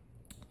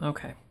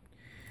 Okay.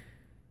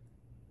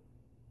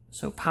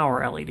 So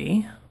power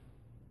LED.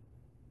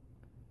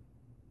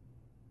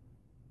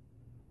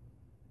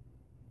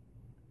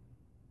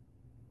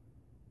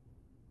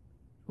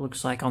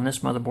 Looks like on this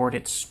motherboard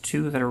it's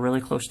 2 that are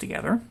really close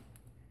together.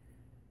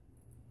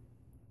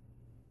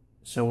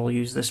 So we'll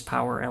use this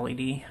power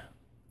LED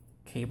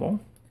cable.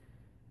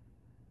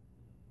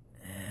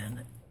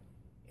 And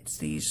it's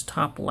these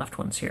top left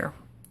ones here.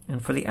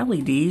 And for the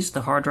LEDs,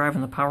 the hard drive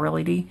and the power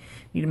LED, you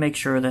need to make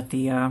sure that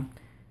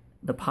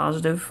the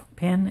positive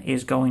pin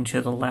is going to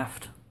the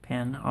left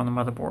pin on the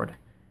motherboard.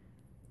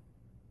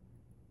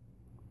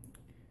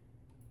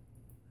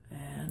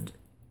 And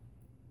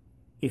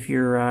if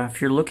you're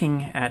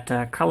looking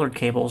at colored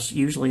cables,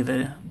 usually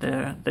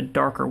the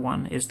darker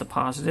one is the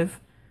positive,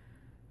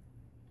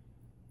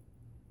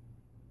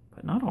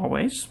 but not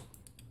always.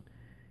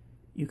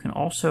 You can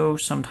also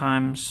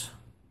sometimes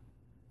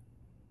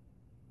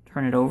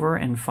turn it over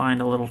and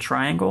find a little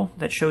triangle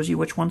that shows you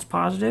which one's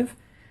positive.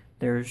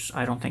 There's,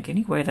 I don't think,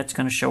 any way that's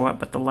going to show up,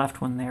 but the left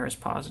one there is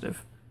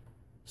positive.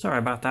 Sorry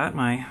about that,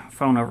 my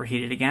phone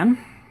overheated again.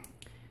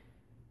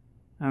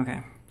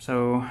 Okay,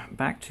 so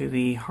back to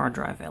the hard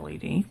drive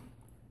LED.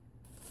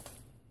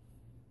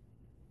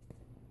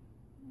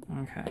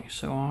 Okay,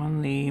 so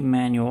on the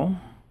manual,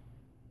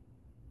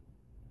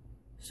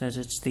 it says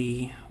it's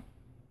the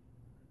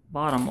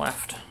bottom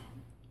left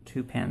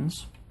 2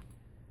 pins.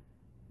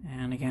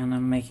 And again,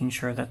 I'm making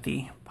sure that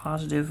the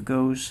positive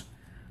goes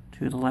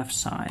to the left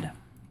side.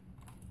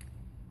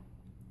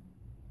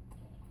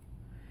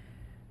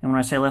 And when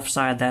I say left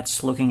side,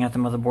 that's looking at the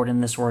motherboard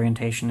in this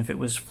orientation. If it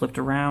was flipped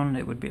around,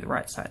 it would be the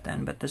right side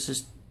then. But this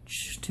is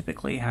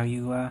typically how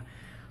you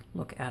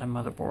look at a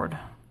motherboard.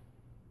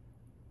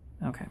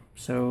 Okay,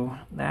 so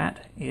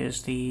that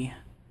is the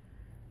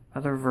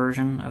other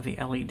version of the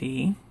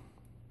LED.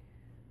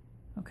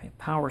 Okay,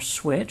 power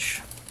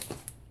switch.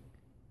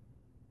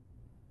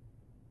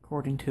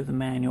 According to the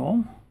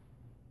manual,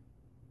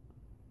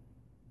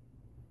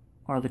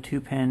 are the 2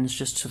 pins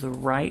just to the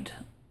right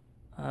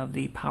of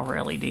the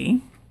power LED.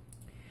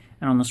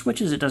 And on the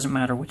switches, it doesn't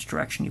matter which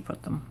direction you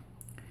put them.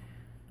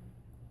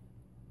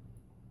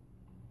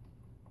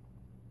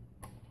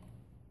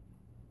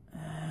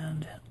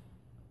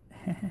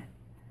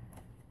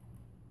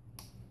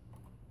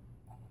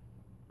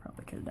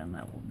 Probably could have done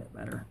that a little bit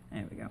better.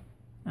 There we go.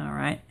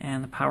 Alright,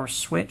 and the power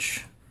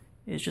switch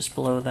is just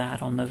below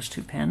that on those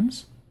two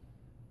pins.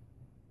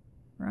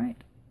 Right?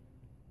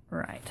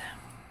 Right.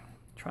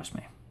 Trust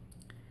me.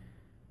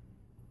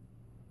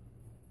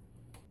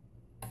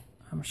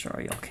 I'm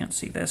sorry y'all can't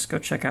see this. Go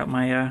check out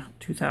my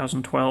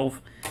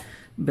 2012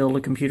 Build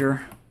a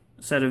Computer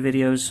set of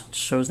videos. It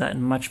shows that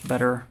in much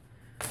better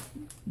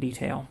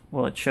detail.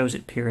 Well, it shows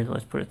it, period.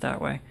 Let's put it that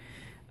way.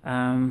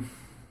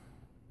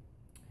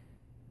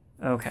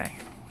 Okay,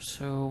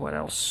 so what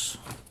else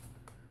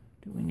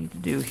do we need to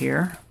do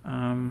here?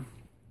 Kind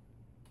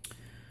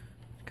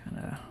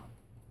of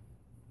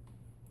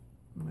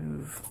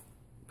move,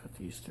 put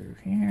these through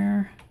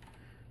here,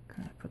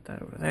 kind of put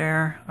that over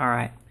there. All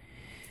right,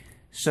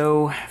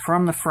 so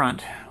from the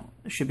front,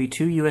 there should be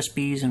two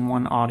USBs and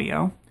one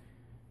audio.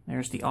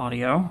 There's the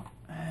audio,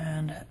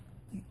 and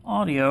the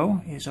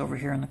audio is over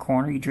here in the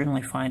corner. You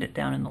generally find it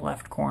down in the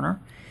left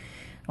corner.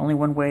 Only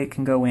one way it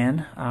can go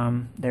in.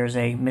 There's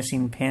a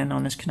missing pin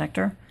on this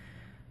connector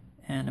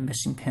and a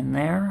missing pin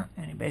there,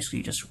 and you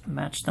basically just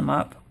match them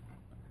up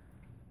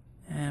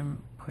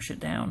and push it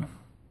down.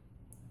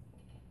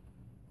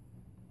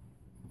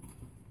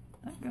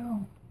 Did that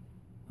go?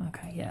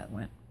 Okay, yeah, it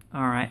went.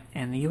 Alright,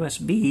 and the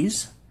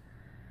USBs,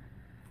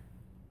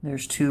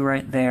 there's two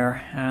right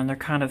there, and they're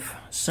kind of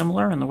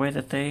similar in the way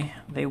that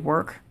they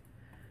work.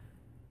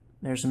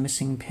 There's a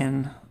missing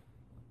pin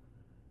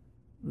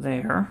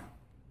there,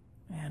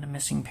 and a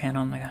missing pin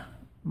on the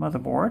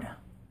motherboard.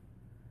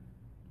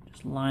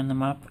 Just line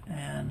them up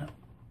and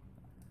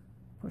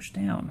push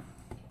down.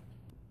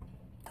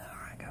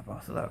 Alright, got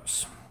both of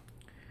those.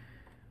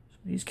 So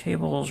these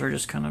cables are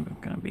just kind of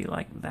going to be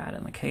like that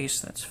in the case.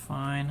 That's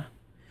fine.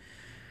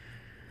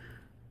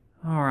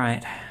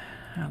 Alright,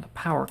 now the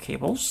power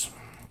cables.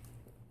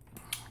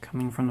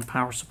 Coming from the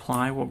power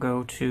supply will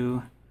go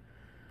to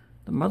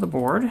the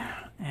motherboard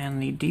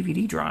and the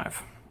DVD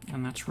drive.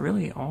 And that's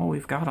really all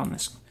we've got on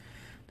this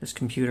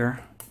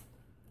computer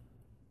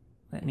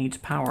that needs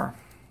power.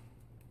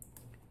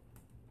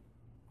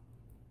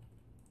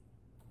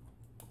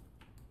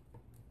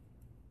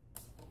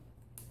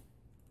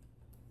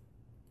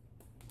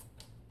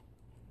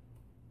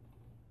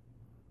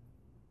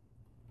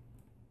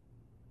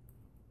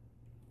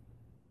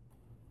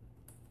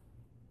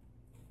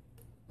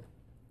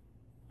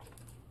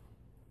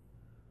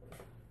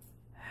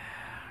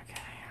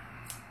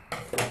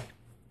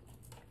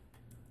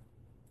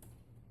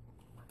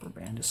 Rubber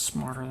band is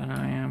smarter than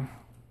I am.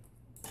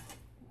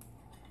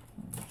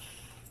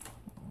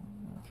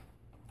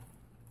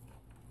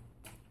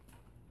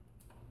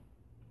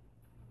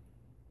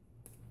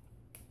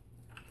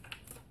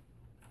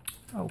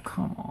 Oh,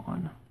 come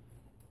on.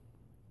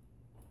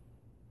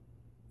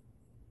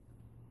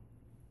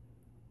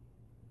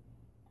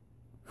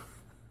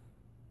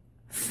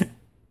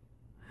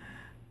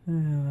 Oh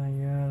my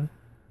god.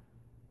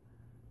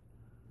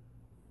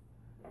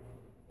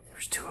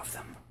 There's two of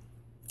them.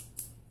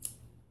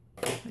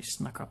 They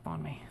snuck up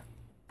on me.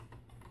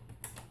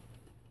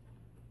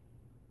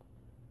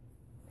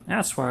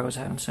 That's why I was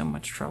having so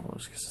much trouble,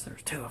 is because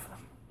there's two of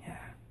them.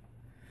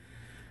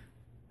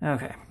 Yeah.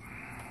 Okay.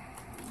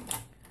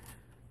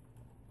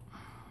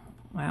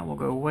 That will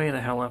go way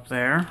the hell up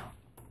there.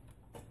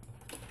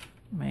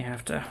 May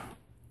have to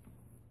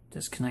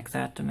disconnect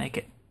that to make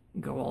it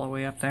go all the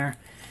way up there.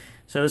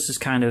 So this is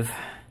kind of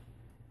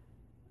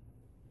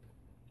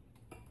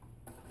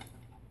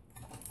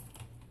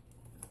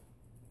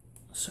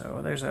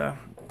so there's a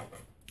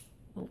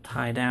little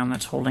tie down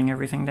that's holding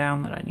everything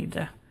down that I need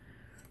to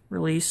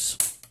release.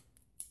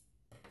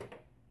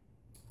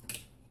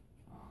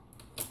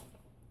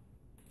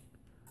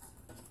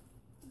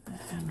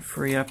 And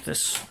free up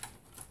this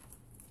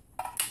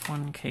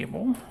one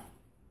cable.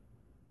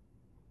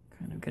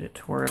 Kind of get it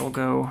to where it'll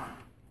go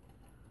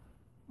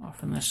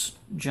off in this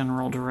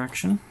general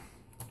direction.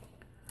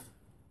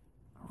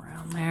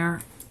 Around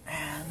there,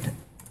 and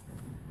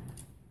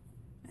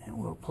it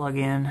will plug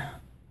in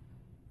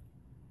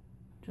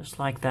just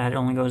like that. It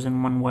only goes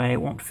in one way.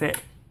 It won't fit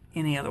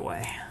any other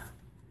way.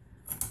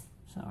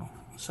 So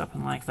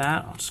something like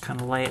that. I'll just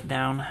kind of lay it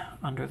down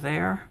under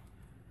there.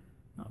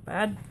 Not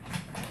bad.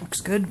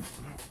 Looks good.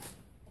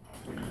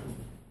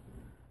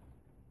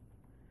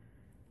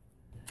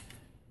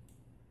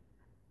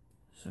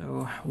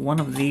 So one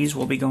of these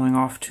will be going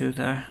off to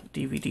the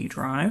DVD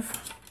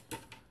drive.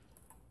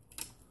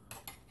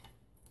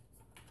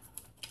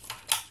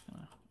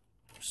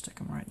 Stick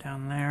them right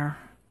down there.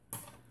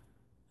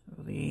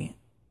 So the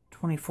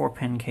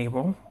 24-pin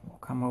cable will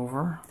come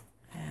over,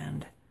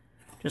 and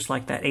just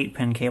like that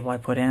 8-pin cable I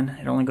put in,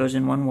 it only goes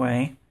in one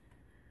way.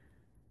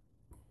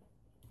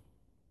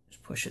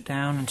 Just push it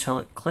down until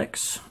it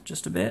clicks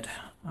just a bit.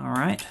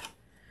 Alright.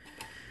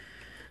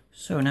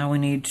 So now we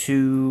need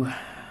to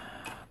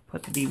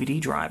put the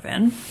DVD drive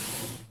in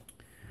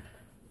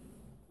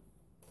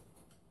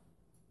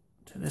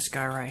to this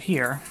guy right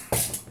here.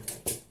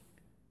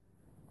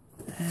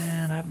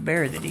 And I've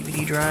buried the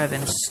DVD drive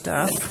in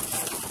stuff.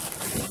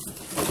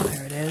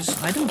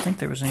 is. I don't think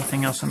there was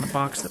anything else in the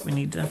box that we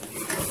need to...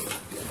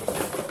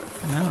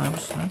 No,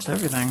 that's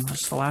everything.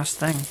 That's the last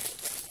thing.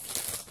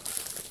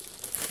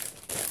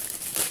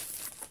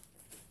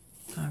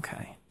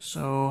 Okay,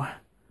 so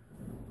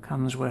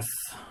comes with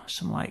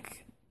some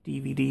like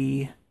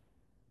DVD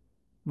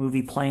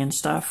movie playing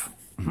stuff.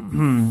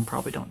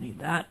 Probably don't need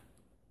that.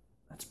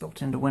 That's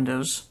built into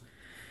Windows.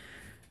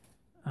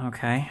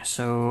 Okay,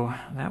 so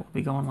that will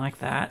be going like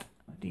that.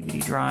 The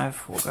DVD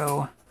drive will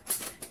go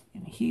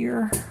in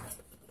here.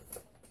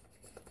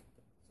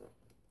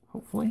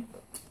 Hopefully.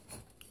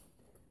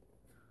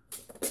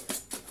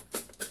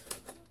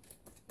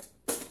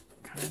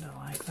 Kind of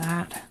like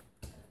that.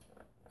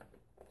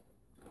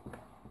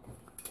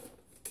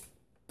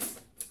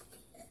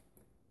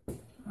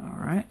 All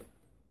right.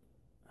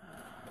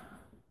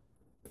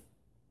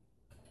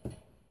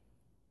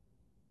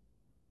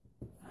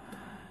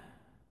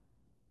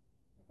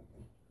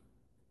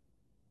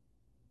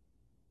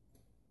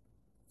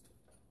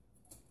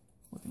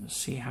 Looking to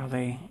see how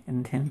they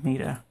intend me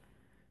to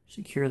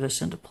secure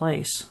this into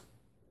place.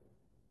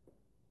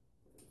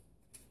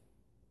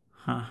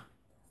 Huh.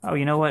 Oh,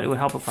 you know what? It would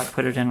help if I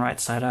put it in right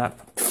side up.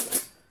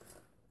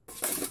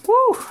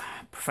 Woo!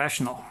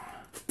 Professional.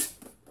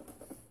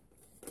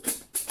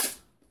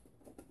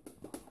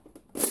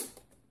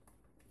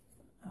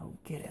 Oh,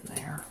 get in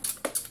there.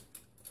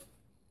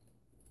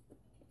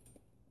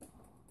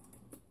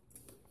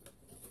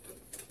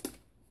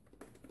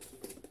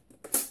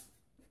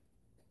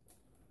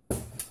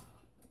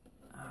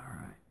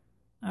 Alright.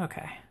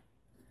 Okay.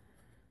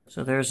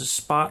 So there's a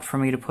spot for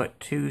me to put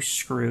 2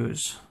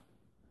 screws.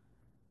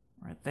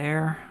 Right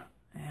there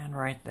and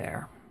right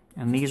there.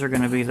 And these are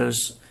going to be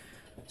those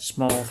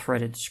small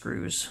threaded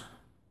screws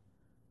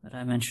that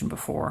I mentioned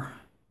before.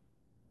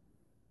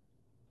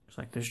 Looks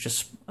like there's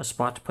just a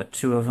spot to put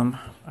 2 of them.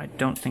 I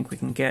don't think we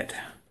can get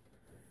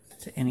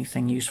to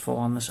anything useful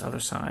on this other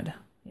side.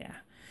 Yeah.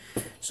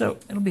 So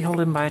it'll be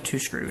holding by 2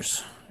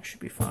 screws. It should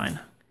be fine.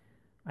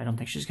 I don't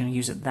think she's going to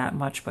use it that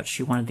much, but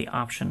she wanted the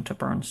option to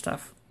burn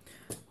stuff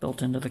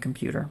built into the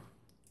computer.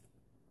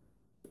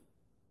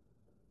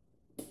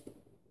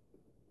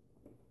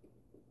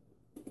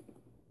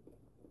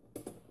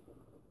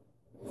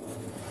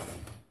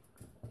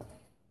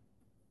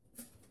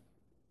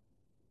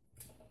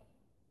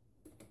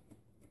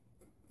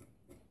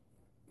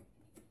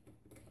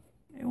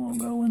 It won't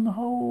go in the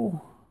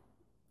hole.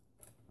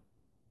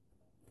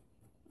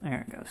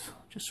 There it goes.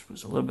 Just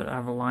was a little bit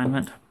out of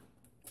alignment.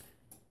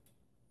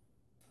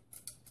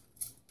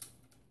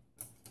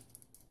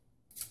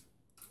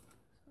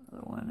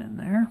 Another one in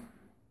there.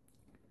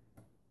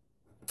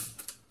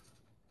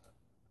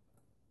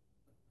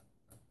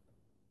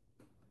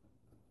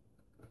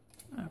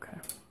 Okay.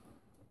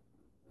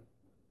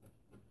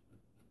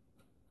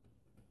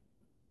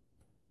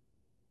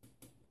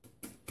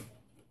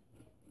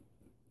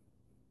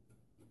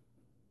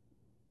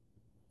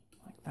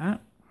 Like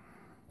that.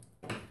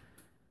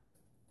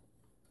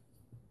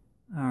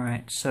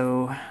 Alright,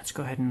 so let's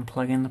go ahead and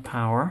plug in the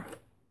power.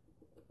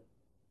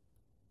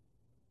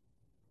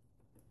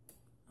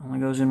 Only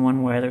goes in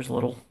one way. There's a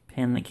little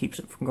pin that keeps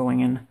it from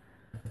going in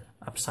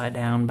upside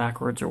down,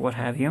 backwards, or what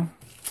have you.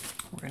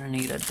 We're going to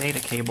need a data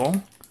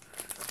cable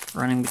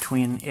running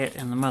between it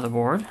and the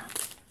motherboard,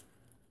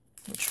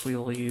 which we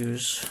will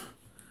use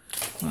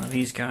one of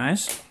these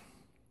guys.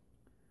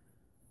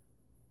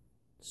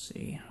 Let's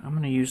see, I'm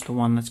going to use the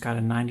one that's got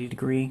a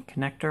 90-degree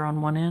connector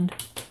on one end.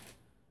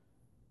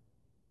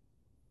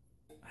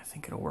 I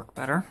think it'll work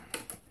better.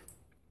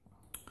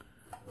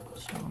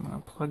 So I'm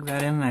going to plug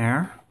that in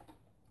there.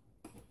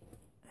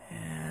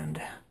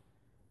 And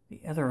the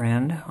other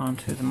end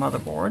onto the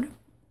motherboard.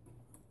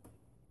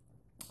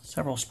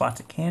 Several spots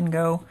it can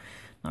go.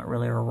 Not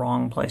really a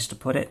wrong place to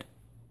put it.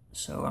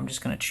 So I'm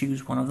just going to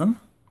choose one of them.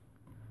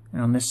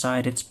 And on this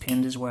side it's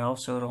pinned as well,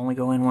 so it'll only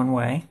go in one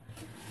way.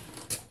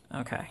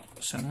 Okay,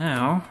 so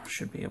now I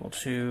should be able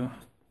to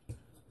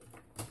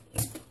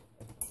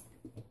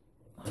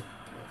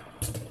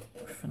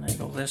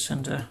finagle this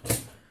into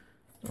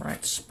the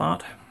right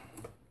spot.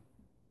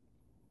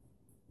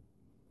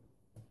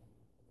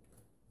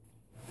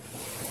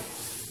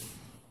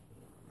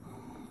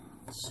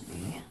 Let's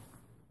see.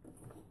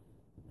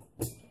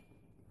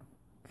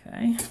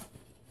 Okay.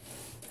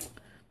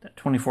 That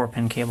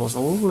 24-pin cable is a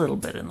little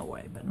bit in the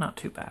way, but not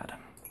too bad.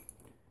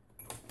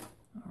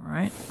 All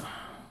right.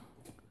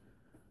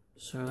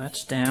 So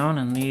that's down,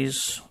 and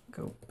these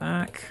go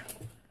back.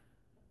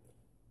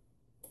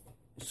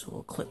 So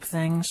we'll clip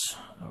things.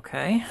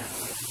 Okay.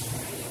 Let's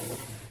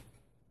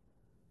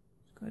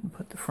go ahead and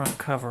put the front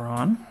cover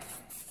on.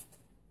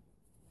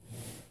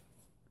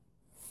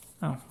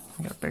 Oh,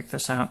 I gotta break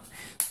this out.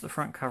 The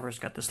front cover's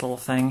got this little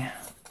thing.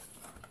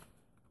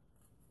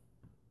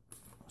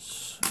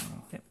 So,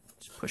 yep,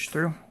 just push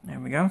through. There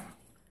we go.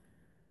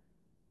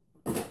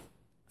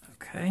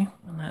 Okay,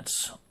 and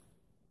that's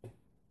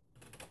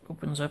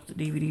opens up the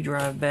DVD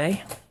drive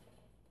bay.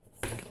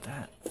 Get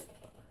that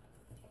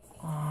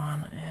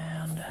on,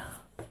 and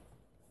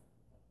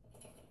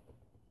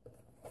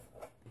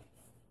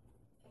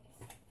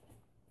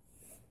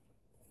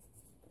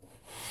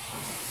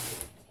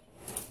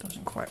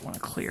quite want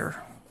to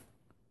clear.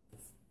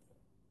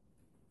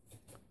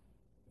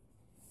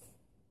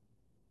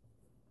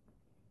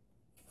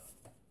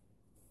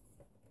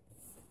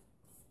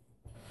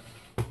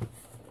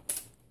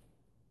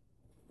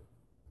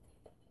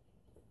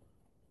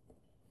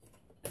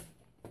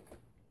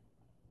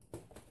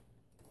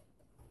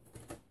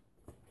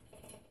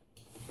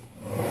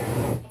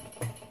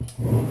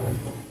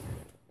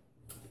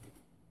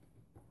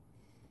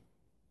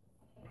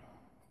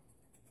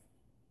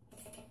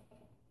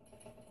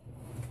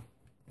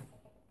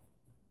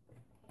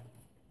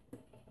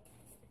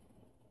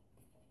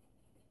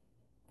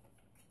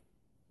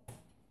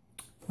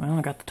 Well,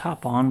 I got the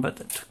top on, but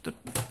that took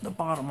the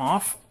bottom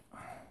off.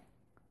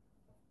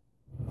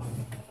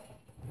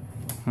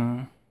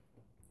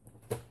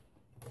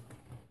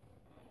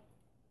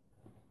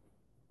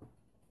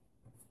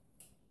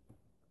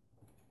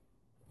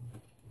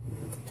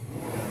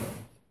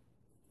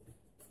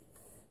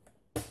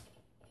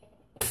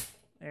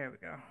 There we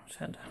go. Just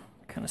had to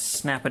kind of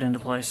snap it into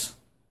place.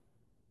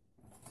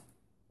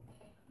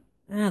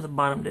 The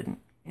bottom didn't.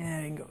 Yeah,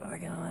 I didn't go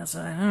back in on that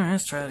side. Alright,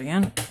 let's try it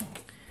again.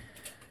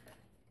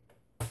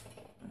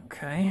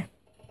 Okay.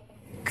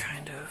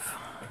 Kind of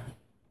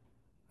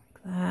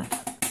like that.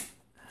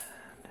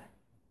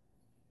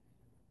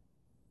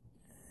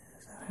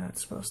 Is that how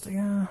it's supposed to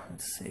go?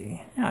 Let's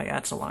see. Oh yeah,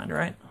 it's aligned,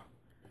 right?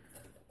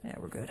 Yeah,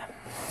 we're good.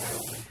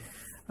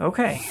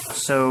 Okay,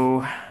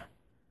 so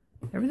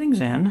everything's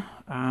in.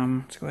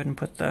 Let's go ahead and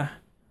put the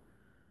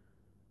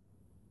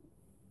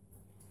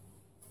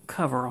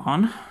cover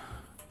on.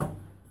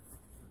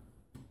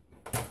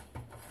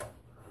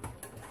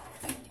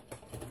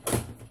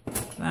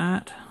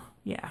 That,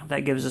 yeah,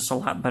 that gives us a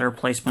lot better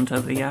placement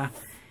of the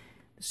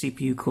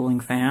CPU cooling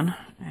fan,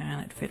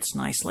 and it fits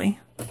nicely.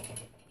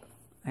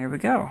 There we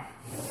go.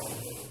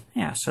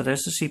 Yeah, so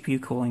there's the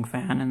CPU cooling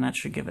fan, and that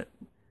should give it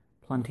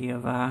plenty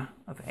of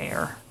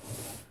air.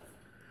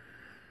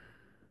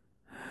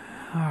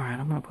 Alright,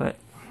 I'm going to put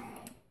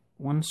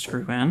one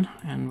screw in,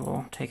 and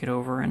we'll take it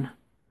over and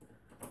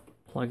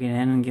plug it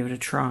in and give it a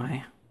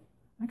try.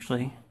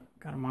 Actually,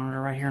 got a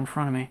monitor right here in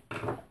front of me.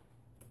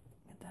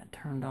 Get that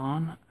turned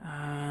on,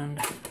 and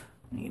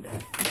need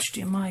an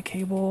HDMI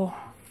cable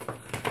for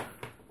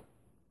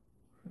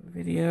the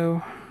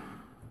video.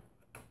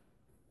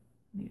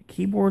 Need a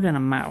keyboard and a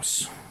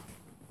mouse.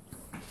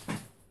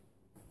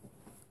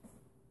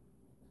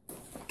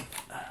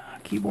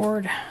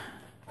 Keyboard.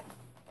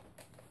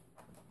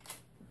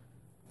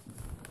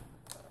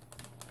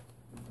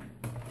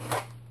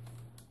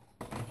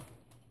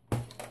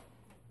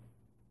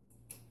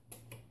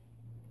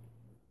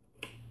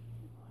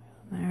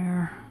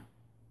 There.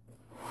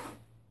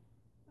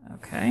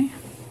 Okay.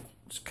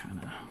 Just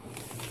kind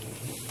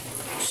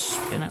of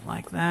spin it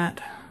like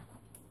that.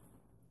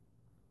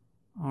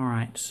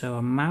 Alright, so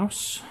a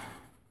mouse.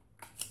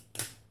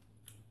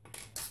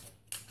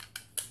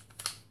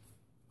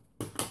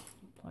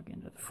 Plug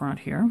into the front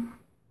here.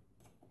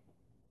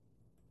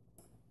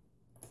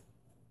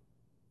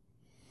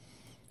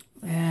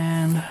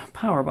 And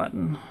power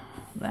button.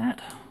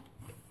 That.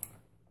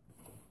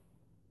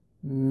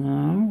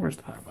 No, where's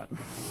the power button?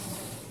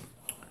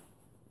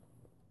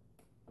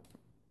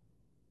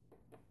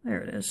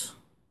 There it is.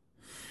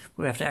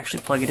 We have to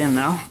actually plug it in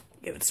though.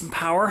 Give it some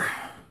power.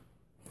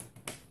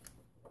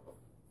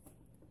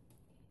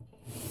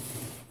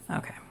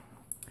 Okay.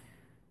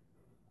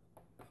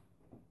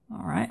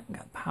 Alright,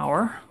 got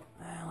power.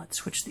 Let's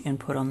switch the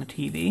input on the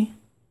TV.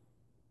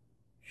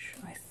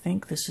 I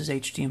think this is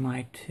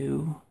HDMI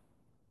 2.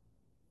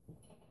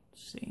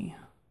 Let's see.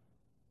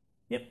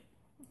 Yep,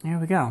 there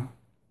we go.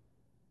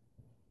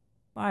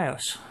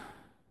 BIOS.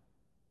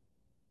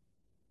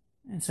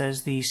 It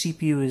says the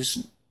CPU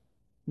is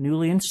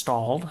newly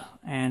installed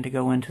and to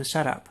go into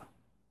setup.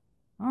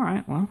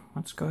 Alright, well,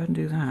 let's go ahead and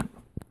do that.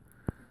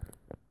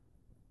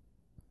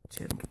 Let's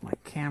see if I can get my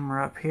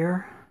camera up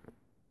here.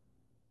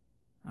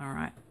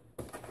 Alright.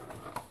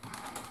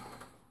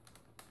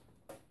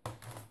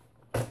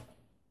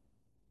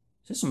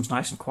 System's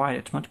nice and quiet.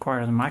 It's much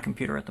quieter than my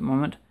computer at the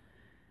moment.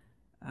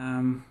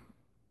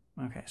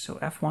 Okay, so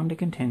F1 to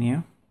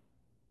continue.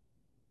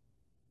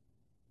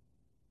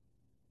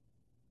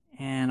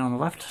 And on the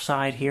left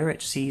side here,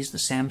 it sees the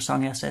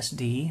Samsung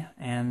SSD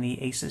and the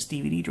Asus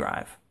DVD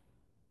drive.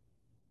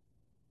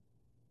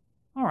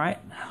 Alright,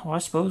 well I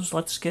suppose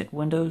let's get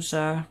Windows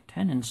 10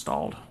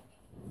 installed.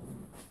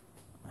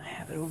 I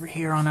have it over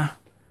here on a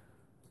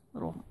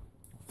little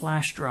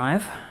flash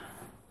drive.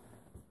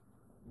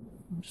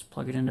 Just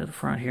plug it into the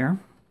front here.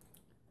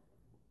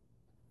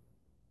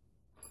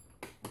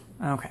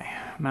 Okay,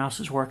 mouse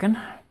is working.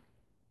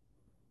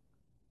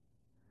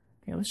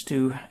 Okay, let's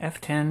do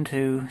F10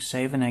 to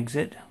save and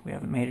exit. We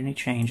haven't made any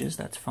changes,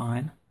 that's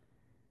fine.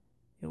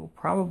 It will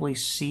probably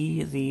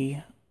see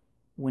the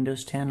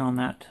Windows 10 on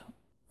that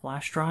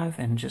flash drive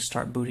and just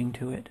start booting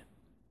to it.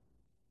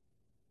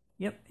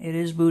 Yep, it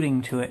is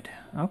booting to it.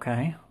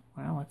 Okay,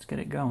 well, let's get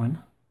it going.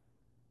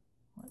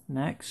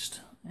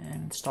 Next,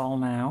 and install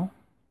now.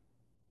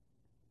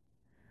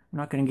 I'm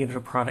not going to give it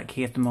a product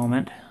key at the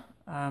moment.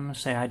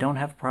 Say I don't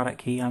have a product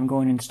key. I'm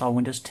going to install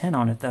Windows 10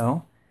 on it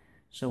though.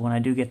 So when I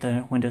do get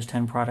the Windows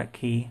 10 product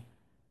key,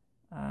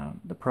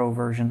 the Pro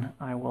version,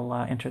 I will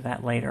enter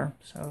that later.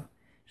 So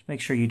just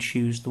make sure you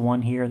choose the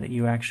one here that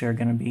you actually are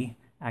going to be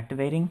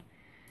activating.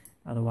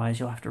 Otherwise,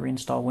 you'll have to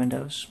reinstall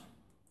Windows.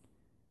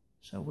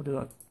 So we'll do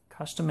a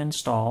custom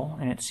install,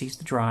 and it sees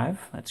the drive.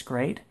 That's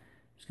great. I'm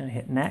just going to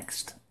hit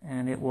next,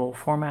 and it will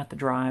format the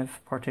drive,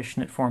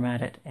 partition it,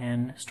 format it,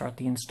 and start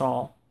the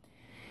install.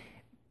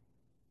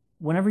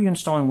 Whenever you're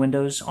installing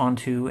Windows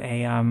onto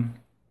a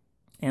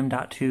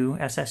M.2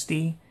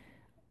 SSD,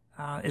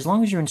 as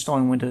long as you're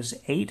installing Windows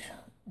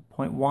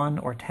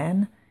 8.1 or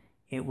 10,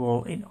 it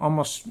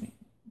almost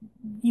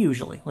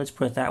usually, let's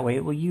put it that way,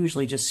 it will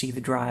usually just see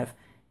the drive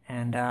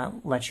and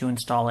let you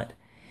install it.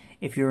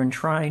 If you're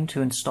trying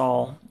to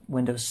install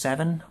Windows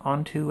 7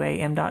 onto a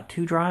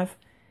M.2 drive,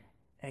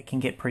 it can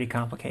get pretty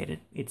complicated.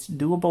 It's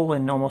doable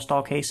in almost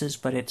all cases,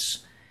 but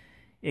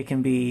it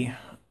can be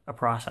a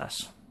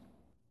process.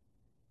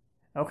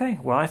 Okay,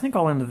 well, I think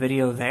I'll end the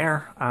video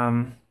there.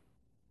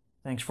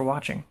 Thanks for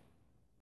watching.